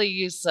could really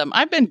use some.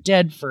 I've been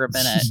dead for a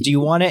minute. Do you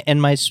want it in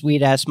my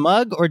sweet ass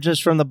mug or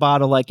just from the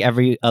bottle like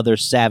every other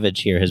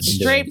savage here has been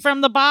Straight doing?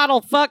 from the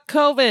bottle. Fuck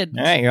COVID.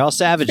 All right, you're all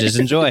savages.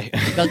 Enjoy.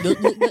 No,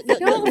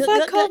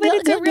 fuck COVID.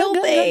 It's a real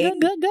thing.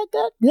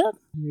 Here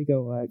you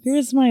go, Lux.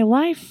 Here's my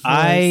life. force.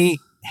 I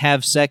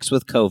have sex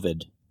with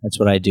COVID. That's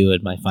what I do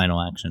in my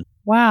final action.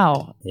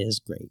 Wow. It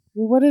is great.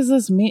 Well, what does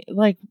this mean?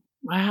 Like,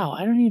 wow.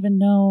 I don't even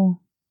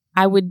know.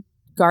 I would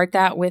guard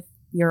that with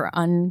your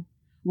unlife.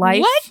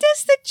 What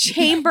does the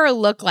chamber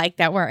look like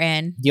that we're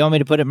in? Do you want me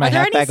to put it in my Are there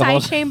half any bag of side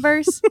holes?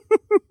 chambers?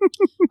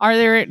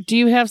 Do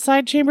you have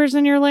side chambers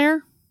in your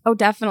lair? Oh,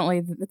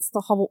 definitely. It's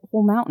the whole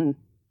mountain.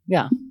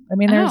 Yeah. I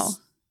mean, there's Oh.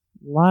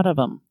 a lot of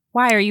them.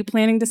 Why are you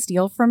planning to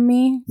steal from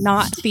me?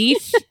 Not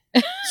thief. I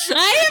am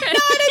not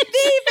a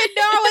thief, and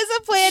nor was I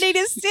planning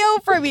to steal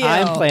from you.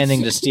 I'm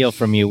planning to steal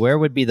from you. Where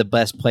would be the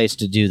best place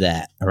to do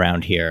that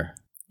around here?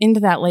 Into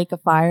that lake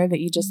of fire that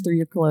you just threw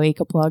your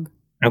cloaca plug.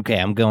 Okay,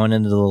 I'm going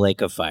into the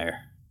lake of fire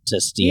to He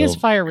steal. is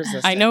fire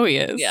resistant. I know he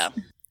is. Yeah.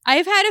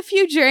 I've had a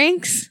few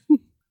drinks.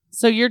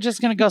 So you're just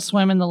going to go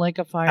swim in the lake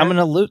of fire? I'm going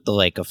to loot the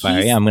lake of fire.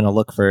 He's- Yeah, I'm going to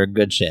look for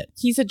good shit.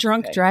 He's a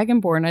drunk Okay.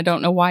 dragonborn. I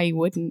don't know why he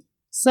wouldn't.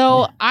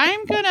 So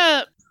I'm going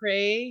to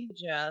pray,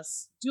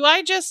 Jess. Do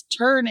I just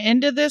turn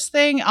into this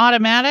thing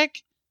automatic?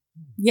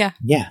 Yeah.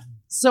 Yeah.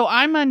 So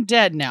I'm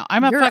undead now.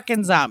 I'm a You're-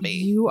 fucking zombie.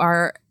 You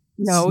are.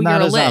 No, It's you're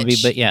not a a zombie,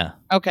 lich. but yeah.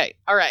 Okay.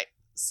 All right.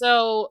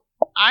 So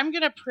I'm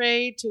going to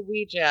pray to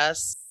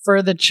Ouija's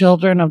for the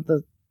children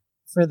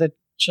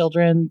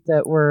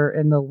that were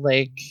in the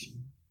lake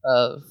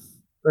of,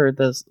 or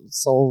the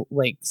soul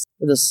lakes,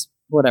 or this,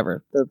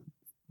 whatever,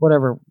 what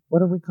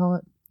do we call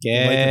it?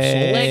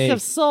 Yay. Lake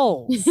of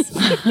Souls.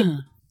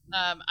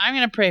 I'm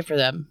going to pray for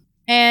them.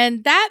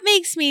 And that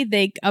makes me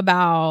think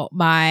about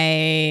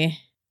my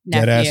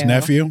nephew. Dead ass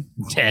nephew.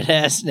 Dead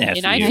ass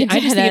nephew. And I Dead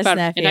just think ass about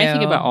and I think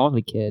nephew. about all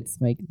the kids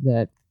like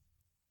that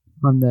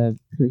on the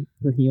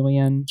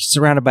Perhelion.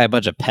 Surrounded by a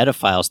bunch of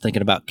pedophiles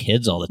thinking about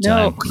kids all the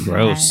time.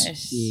 Gross.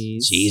 Gosh.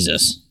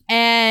 Jesus.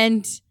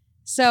 And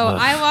so Ugh,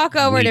 I walk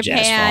over to Ouija's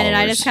Pan and I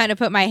followers. just kind of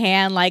put my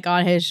hand like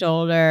on his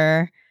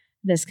shoulder,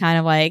 just kind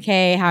of like,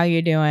 hey, how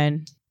you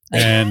doing?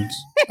 And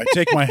I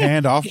take my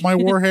hand off my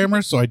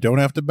warhammer so I don't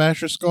have to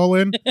bash your skull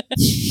in.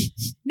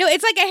 No,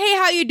 it's like a hey,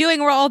 how you doing?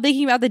 We're all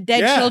thinking about the dead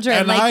Yeah, children,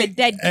 and like I- the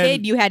dead and-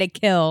 kid you had to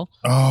kill.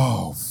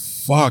 Oh,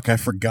 fuck. I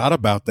forgot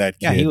about that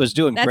kid. Yeah, he was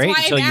doing That's great why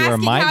until I'm you asking how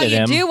reminded you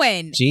him.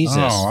 doing. Jesus.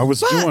 Oh, I was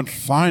doing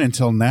fine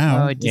until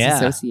now. Oh,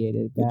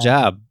 disassociated. Good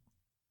job.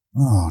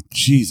 Oh,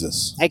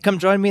 Jesus. Hey, come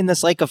join me in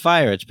this lake of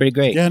fire. It's pretty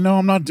great. Yeah, no,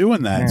 I'm not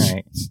doing All that.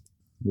 right.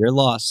 Your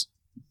loss.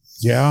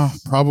 Yeah,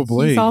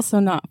 probably. He's also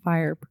not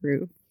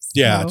fireproof.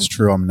 Yeah, so- it's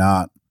true. I'm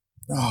not.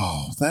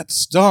 Oh, that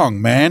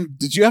stung, man.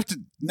 Did you have to?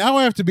 Now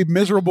I have to be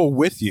miserable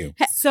with you.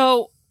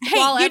 So, Hey,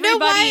 while you know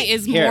everybody what?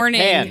 is Here, mourning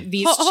Pan.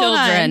 these Hold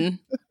on. children,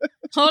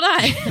 Hold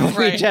on.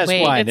 We just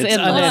Wait, wine. it's It's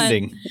in the-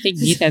 unending. I think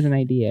Neith has an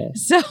idea.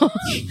 So,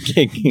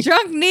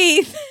 drunk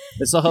Neith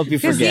This will help you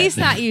Because forget. he's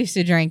not used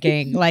to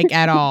drinking, like,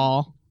 at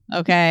all.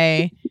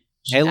 Okay?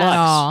 Hey, at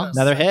all. Lux,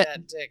 another hit.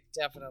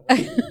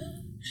 Definitely.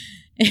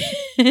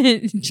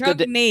 Drunk good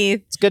to-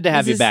 Neith. It's good to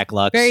have This you is back,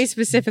 Lux. Very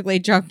specifically,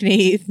 Drunk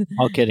Neith.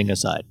 All kidding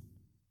aside,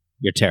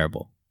 you're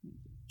terrible.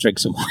 Drink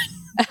some wine.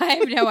 I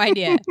have no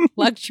idea.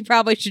 Lux, you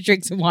probably should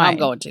drink some wine. I'm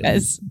going to.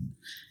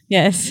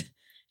 Yes.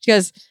 She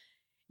goes,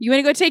 you want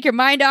to go take your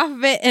mind off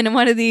of it in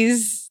one of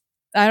these,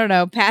 I don't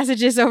know,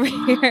 passages over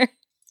here?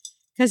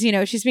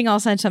 Because, she's being all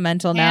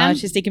sentimental now. And-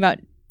 She's thinking about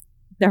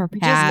her got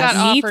past.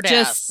 offered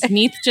ass.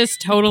 Neith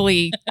just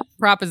totally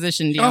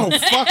propositioned you. Oh,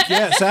 fuck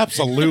yes,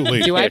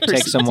 absolutely. Do I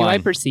Take some do I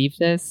wine. perceive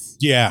this?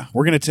 Yeah,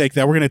 we're going to take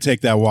that. We're going to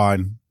take that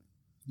wine.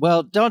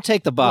 Well, don't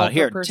take the bottle.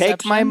 Roll for Here,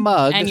 take my perception.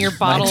 mug. And your my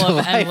bottle of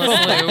delightful-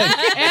 endless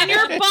lube. And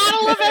your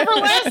bottle of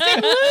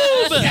everlasting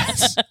lube.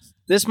 Yes.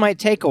 This might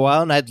take a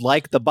while, and I'd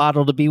like the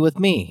bottle to be with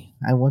me.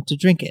 I want to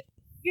drink it.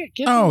 Yeah,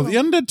 give Oh, me the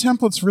undead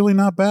template's really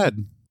not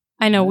bad.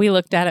 I know, we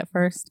looked at it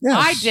first. Yes.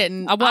 I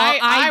didn't. Well,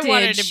 I did.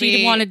 wanted to She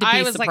be. wanted to be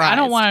I was like, I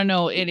don't surprised. want to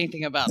know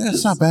anything about Yeah, this.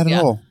 it's not bad Yeah.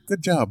 at all.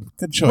 Good job.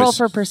 Good choice. Roll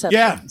for perception.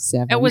 Yeah.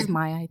 7. It was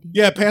my idea.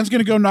 Yeah, Pan's going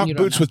to go knock You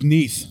don't boots know. with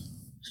Neith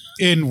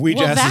in Well,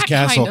 Weejass's that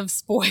castle. kind of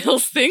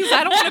spoils things.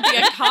 I don't want to be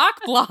a cock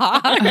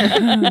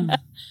block.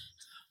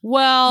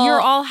 Well,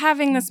 You're all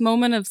having this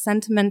moment of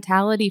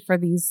sentimentality for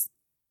these.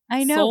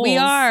 I know, we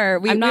souls. are.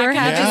 We I'm not were gonna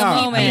having Yeah.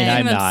 a moment. I mean, I'm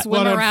Even not.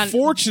 swim But around.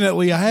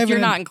 unfortunately, I have You're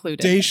an, not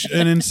included.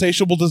 an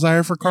insatiable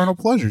desire for carnal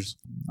pleasures.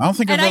 I don't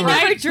think And I've I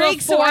ever... never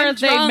drink, so before I'm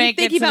they drunk make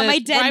it thinking to about the- my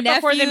dead right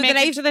before they nephew make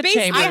that it I've to the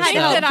basically chamber. I had think to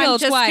that I'm kill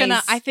just twice.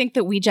 gonna. I think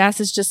that Weejass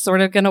is just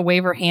sort of gonna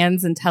wave her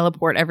hands and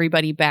teleport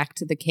everybody back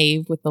to the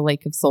cave with the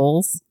Lake of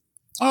Souls.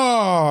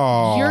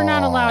 Oh. you're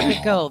not allowed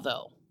to go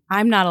though.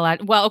 I'm not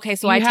allowed. Well, okay,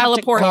 so You I have to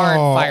teleport guard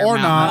Oh, Fire or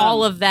Mountain. not.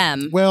 all of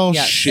them Well,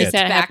 Yes. shit. Is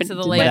that back happen- to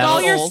the did Lake With of that-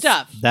 all your Souls.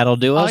 stuff. That'll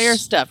do us. All your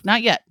stuff.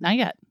 Not yet. Not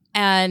yet.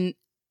 And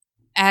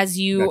as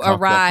you Got cocked up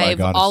by a arrive,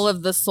 goddess. all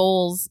of the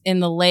souls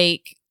in the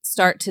lake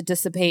start to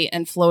dissipate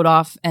and float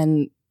off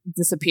and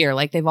disappear.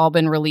 Like they've all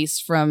been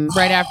released from.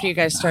 Right after you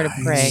guys started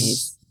praying.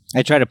 Nice.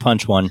 I try to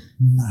punch one.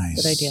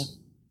 Nice. Good idea.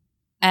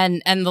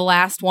 And the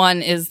last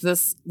one is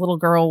this little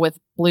girl with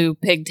blue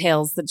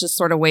pigtails that just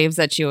sort of waves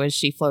at you as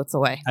she floats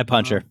away. I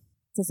punch her.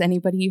 Does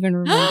anybody even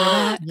remember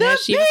that? Yeah,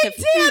 she was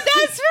a-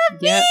 That's from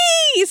Yep.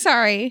 me.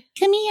 Sorry.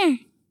 Come here.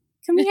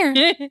 Come here.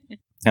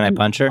 Can I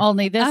punch her?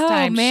 Only this Oh,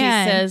 time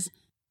man. she says,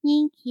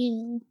 Thank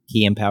you.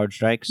 Key empowered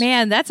strikes.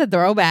 Man, that's a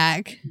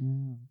throwback.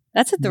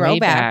 That's a Way throwback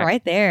back.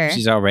 right there.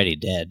 She's already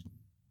dead.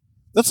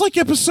 That's like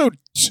episode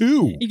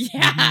 2.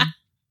 Yeah.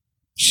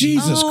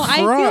 Jesus oh, Christ. I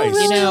feel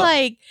really You know-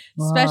 like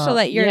special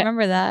that you Yeah.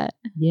 remember that.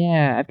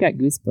 Yeah, I've got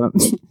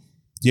goosebumps.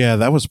 Yeah,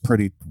 that was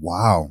pretty...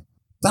 Wow.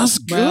 That's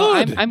good.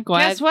 Well, I'm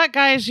glad. guess what,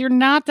 guys? You're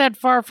not that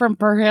far from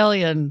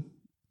Perhelion.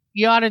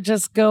 You ought to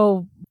just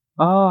go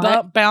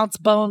bounce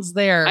bones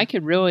there. I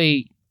could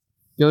really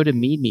go to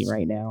Mead Me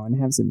right now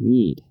and have some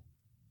mead.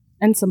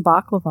 And some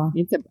baklava.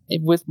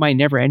 With my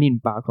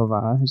never-ending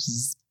baklava, this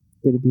is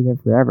going to be there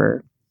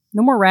forever.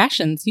 No more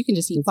rations. You can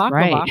just eat That's baklava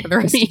right. for the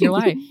rest of your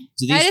life. Do I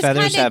these just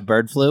feathers kinda have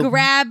bird flu?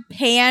 Grab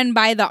Pan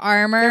by the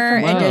armor They're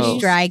and from just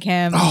Lowe's. drag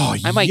him. Oh,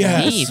 I'm like,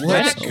 yes. Neith,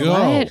 Let's what? go.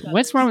 What?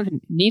 What's wrong with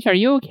Neith? Are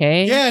you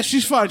okay? Yeah,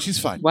 she's fine. She's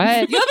fine.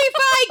 What? You'll be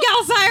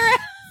fine, Galsyra.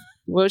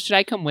 Well, should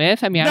I come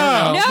with? I mean, No.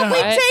 I don't know. No,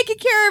 What? we've taken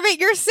care of it.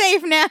 You're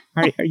safe now.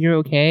 Are you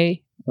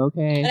okay?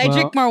 Okay. And I well,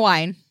 drink more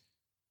wine.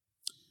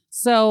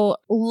 so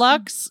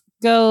Lux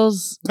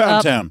goes Pound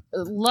up. Town.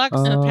 Lux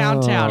Oh.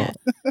 Pound Town.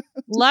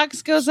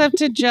 Lux goes up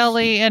to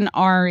Jelly and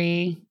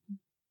Ari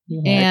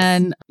Yes.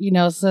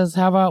 and says,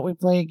 "How about we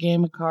play a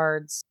game of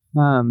cards?"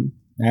 All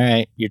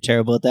right, you're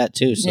terrible at that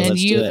too. So and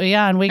let's do it.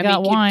 yeah, and we I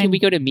got mean, wine. Can we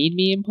go to Mead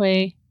Me and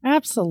play?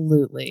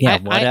 Absolutely. Yeah,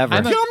 whatever.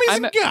 I'm a, Gummies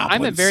I'm, and a, I'm a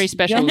goblins. very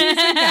special. Gummies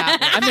and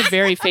goblins. I'm a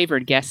very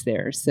favored guest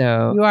there.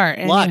 So You are,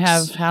 and Lux, you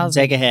have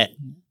housing. take a hit.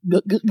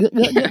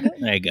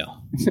 There you go.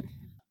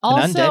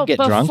 Also, undead get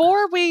drunk?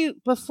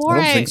 before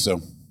I don't think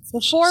so.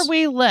 Before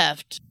we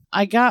left,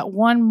 I got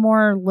one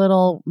more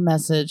little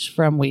message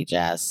from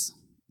Weejass,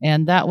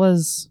 and that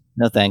was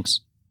No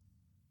thanks.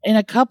 in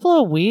a couple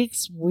of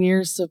weeks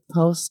we're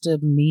supposed to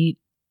meet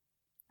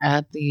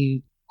at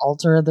the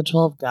altar of the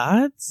 12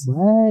 gods.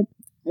 what?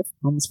 I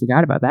almost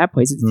forgot about that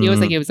place. It feels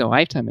Mhm. like it was a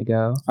lifetime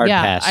ago. Hard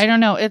yeah, pass. I don't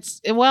know.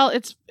 It's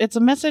a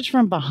message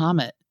from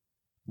Bahamut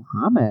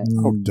Muhammad.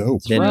 Oh,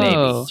 dope. Then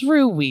Whoa.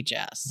 through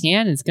Weejass.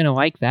 Han is gonna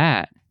like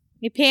that.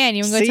 Hey, Pan,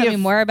 you want to See go tell if-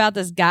 me more about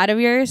this god of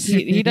yours?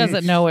 He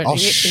doesn't know it. I'll You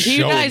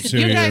show guys, it to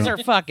you guys you. are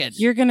fucking.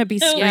 You're going to be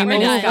screaming we're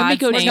done. his Let me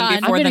God's go name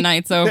to- before I'm the gonna-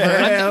 night's over.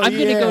 Hell I'm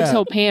gonna go yeah.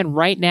 tell Pan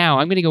right now.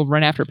 I'm gonna go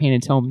run after Pan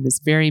and tell him this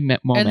very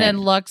moment. And then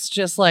Lux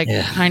just like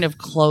Yeah. kind of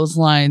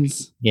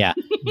clotheslines. Yeah.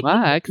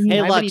 Lux, Hey,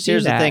 why would he Lux, do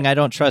here's the that? thing. I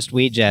don't trust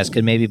Weejass.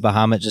 Could maybe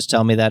Bahamut just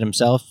tell me that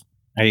himself?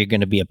 Are you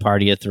going to be a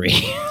party of 3?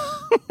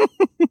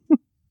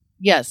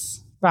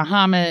 Yes,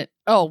 Bahamut.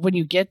 Oh, when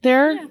you get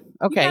there,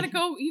 okay.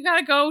 You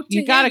gotta go. To You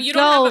him. gotta You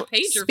don't have go a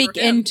pager Speak for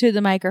him. into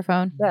the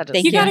microphone. That is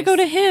Thank You you. gotta go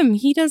to him.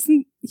 He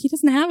doesn't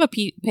have a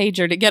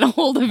pager to get a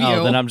hold of you.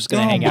 Oh, then I'm just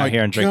going to hang my out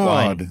here and drink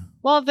God. wine.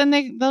 Well, then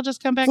they'll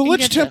just come back. The and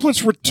Lich get you.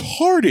 Template's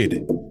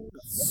retarded.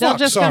 They'll Fuck,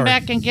 just sorry. come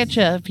back and get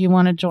you if you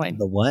want to join.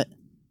 The what?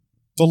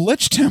 The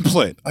Lich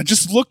template. I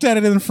just looked at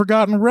it in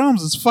Forgotten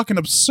Realms. It's fucking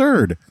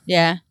absurd.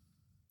 Yeah.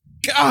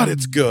 God,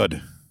 it's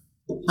good.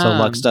 So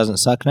Lux doesn't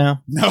suck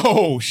now?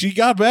 No, she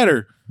got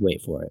better.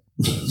 Wait for it.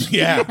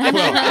 Yeah.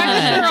 Well,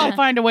 I'm sure I'll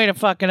find a way to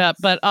fuck it up,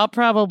 but I'll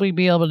probably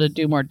be able to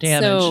do more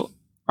damage. So,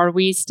 are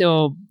we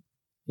still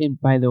in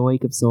by the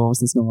Wake of Souls?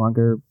 Does no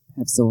longer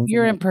have souls?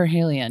 You're in it?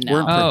 Perhelion now. We're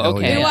in Oh, Perhelion.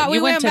 okay. You know what? We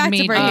You went went to back to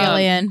meet,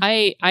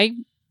 Perhelion.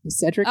 Is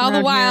Cedric All the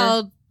around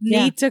while,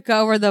 Yeah. Neat took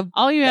over the.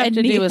 All you have And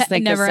to do is a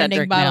think of never-ending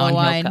Cedric bottle now of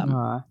and he'll wine.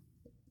 come.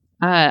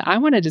 I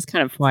want to just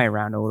kind of fly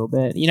around a little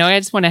bit. You know, I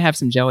just want to have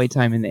some jelly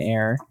time in the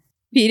air.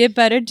 Peanut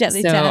butter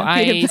jelly So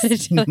time. Peanut butter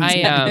jelly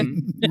I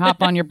time.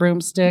 Hop on your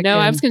broomstick. No,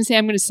 and, I was going to say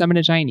I'm going to summon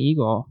a giant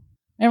eagle.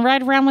 and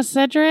ride around with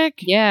Cedric.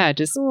 Yeah,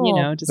 just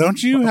Cool. just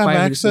don't you have fly over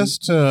to access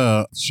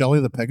to Shelly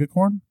the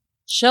Pegacorn?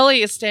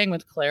 Shelly is staying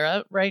with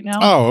Clara right now.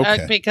 Oh,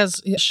 okay.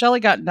 Because Shelly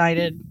got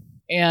knighted,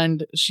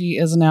 and she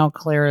is now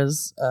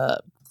Clara's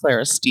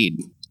steed.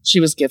 She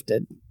was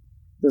gifted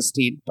the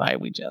steed by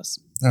Ouijas.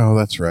 Oh,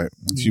 that's right.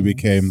 She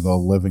became the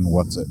living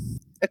what's it?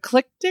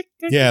 Eclectic?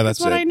 I Yeah, think that's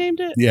is what it. I named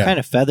it. Yeah. What kind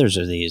of feathers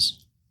are these?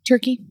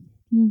 Turkey.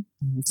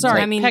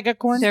 Sorry, I mean,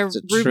 pegacorn. They're Is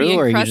it ruby true,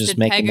 or are you encrusted just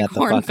making that the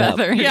pegacorn fuck up?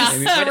 feathers. Yeah, I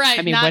mean, what- right.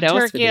 I mean, not what else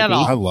would turkey they at be?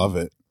 all. I love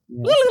it.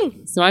 Yeah.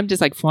 So I'm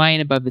just like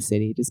flying above the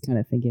city, just kind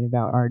of thinking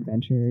about our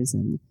adventures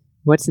and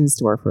what's in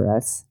store for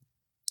us.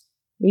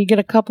 We get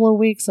a couple of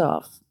weeks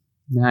off.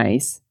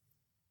 Nice.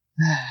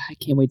 I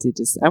can't wait to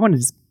I want to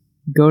just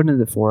go into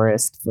the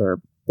forest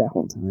for that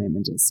whole time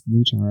and just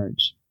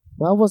recharge.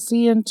 Well, we'll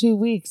see you in 2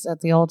 weeks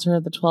at the altar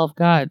of the 12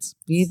 gods.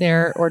 Be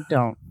there or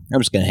don't. I'm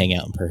just going to hang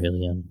out in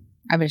Perhelion.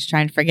 I'm just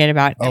trying to forget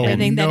about Oh,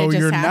 everything that no, had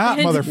just you're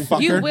happened. not,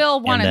 motherfucker. You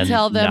will want And to then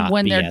tell them not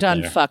when be they're out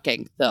done there.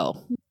 fucking,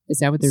 though. Is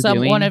that what they're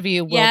doing? One of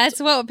you will. Yeah, that's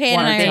what Pan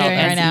and I are Wanna doing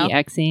tell right now.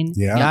 Xing?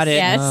 Yeah. Got it.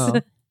 Yes.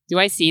 Oh. Do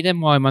I see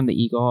them while I'm on the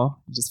eagle?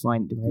 Just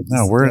fine.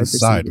 No, we're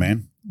inside,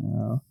 man.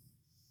 Oh.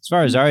 As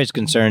far as Ari's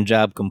concerned,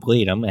 job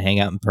complete. I'm going to hang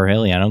out in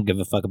Perhelion. I don't give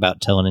a fuck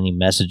about telling any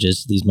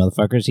messages to these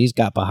motherfuckers. He's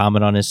got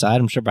Bahamut on his side.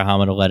 I'm sure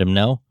Bahamut will let him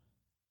know.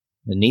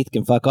 And Neith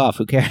can fuck off.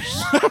 Who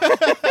cares?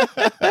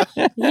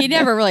 He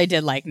never really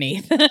did like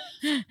Neith.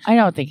 I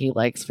don't think he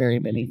likes very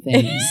many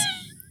things.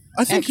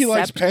 I think he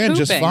likes Except Pan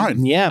just pooping.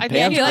 fine. Yeah, I think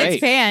Pan's he likes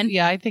great. Pan.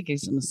 yeah, I think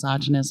he's a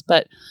misogynist,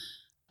 but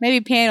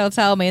Maybe Pan will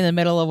tell me in the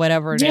middle of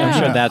whatever it is. Yeah. I'm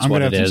sure that's I'm what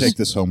gonna it have is. to take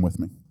this home with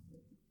me.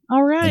 all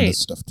And right. this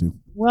stuff too.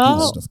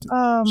 Well, This stuff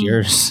too. It's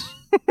yours.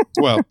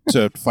 Well,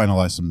 to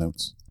finalize some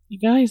notes. you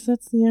guys,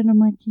 that's the end of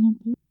my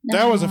campaign.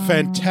 That was a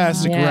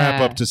fantastic Yeah.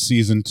 wrap up to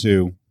season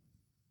 2.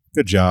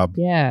 Good job.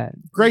 Yeah.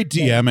 Great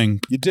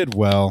DMing. You did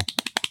well.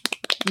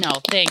 No,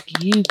 thank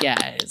you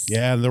guys.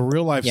 Yeah, the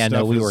real life Yeah, stuff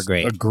no, we is were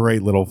great. a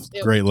great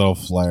little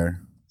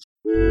flair.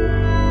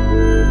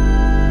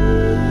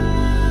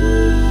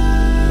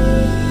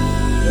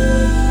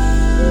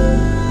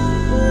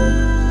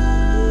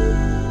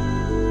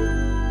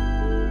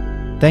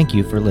 Thank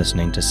you for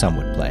listening to Some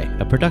Would Play,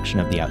 a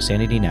production of the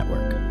Outsanity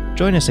Network.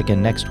 Join us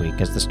again next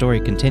week as the story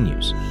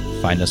continues.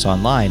 Find us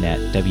online at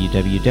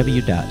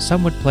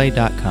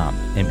www.somewouldplay.com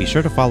and be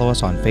sure to follow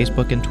us on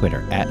Facebook and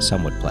Twitter at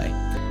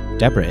SomeWouldPlay.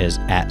 Deborah is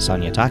at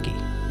Sanyataki.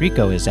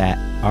 Rico is at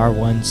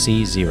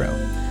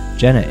R1C0.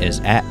 Jenna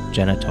is at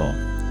Jenna Toll.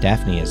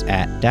 Daphne is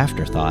at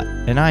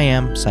Dafterthought. And I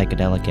am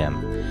Psychedelic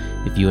M.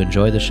 If you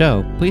enjoy the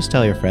show, please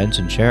tell your friends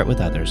and share it with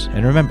others.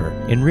 And remember,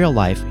 in real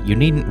life, you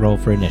needn't roll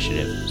for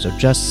initiative, so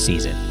just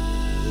seize it.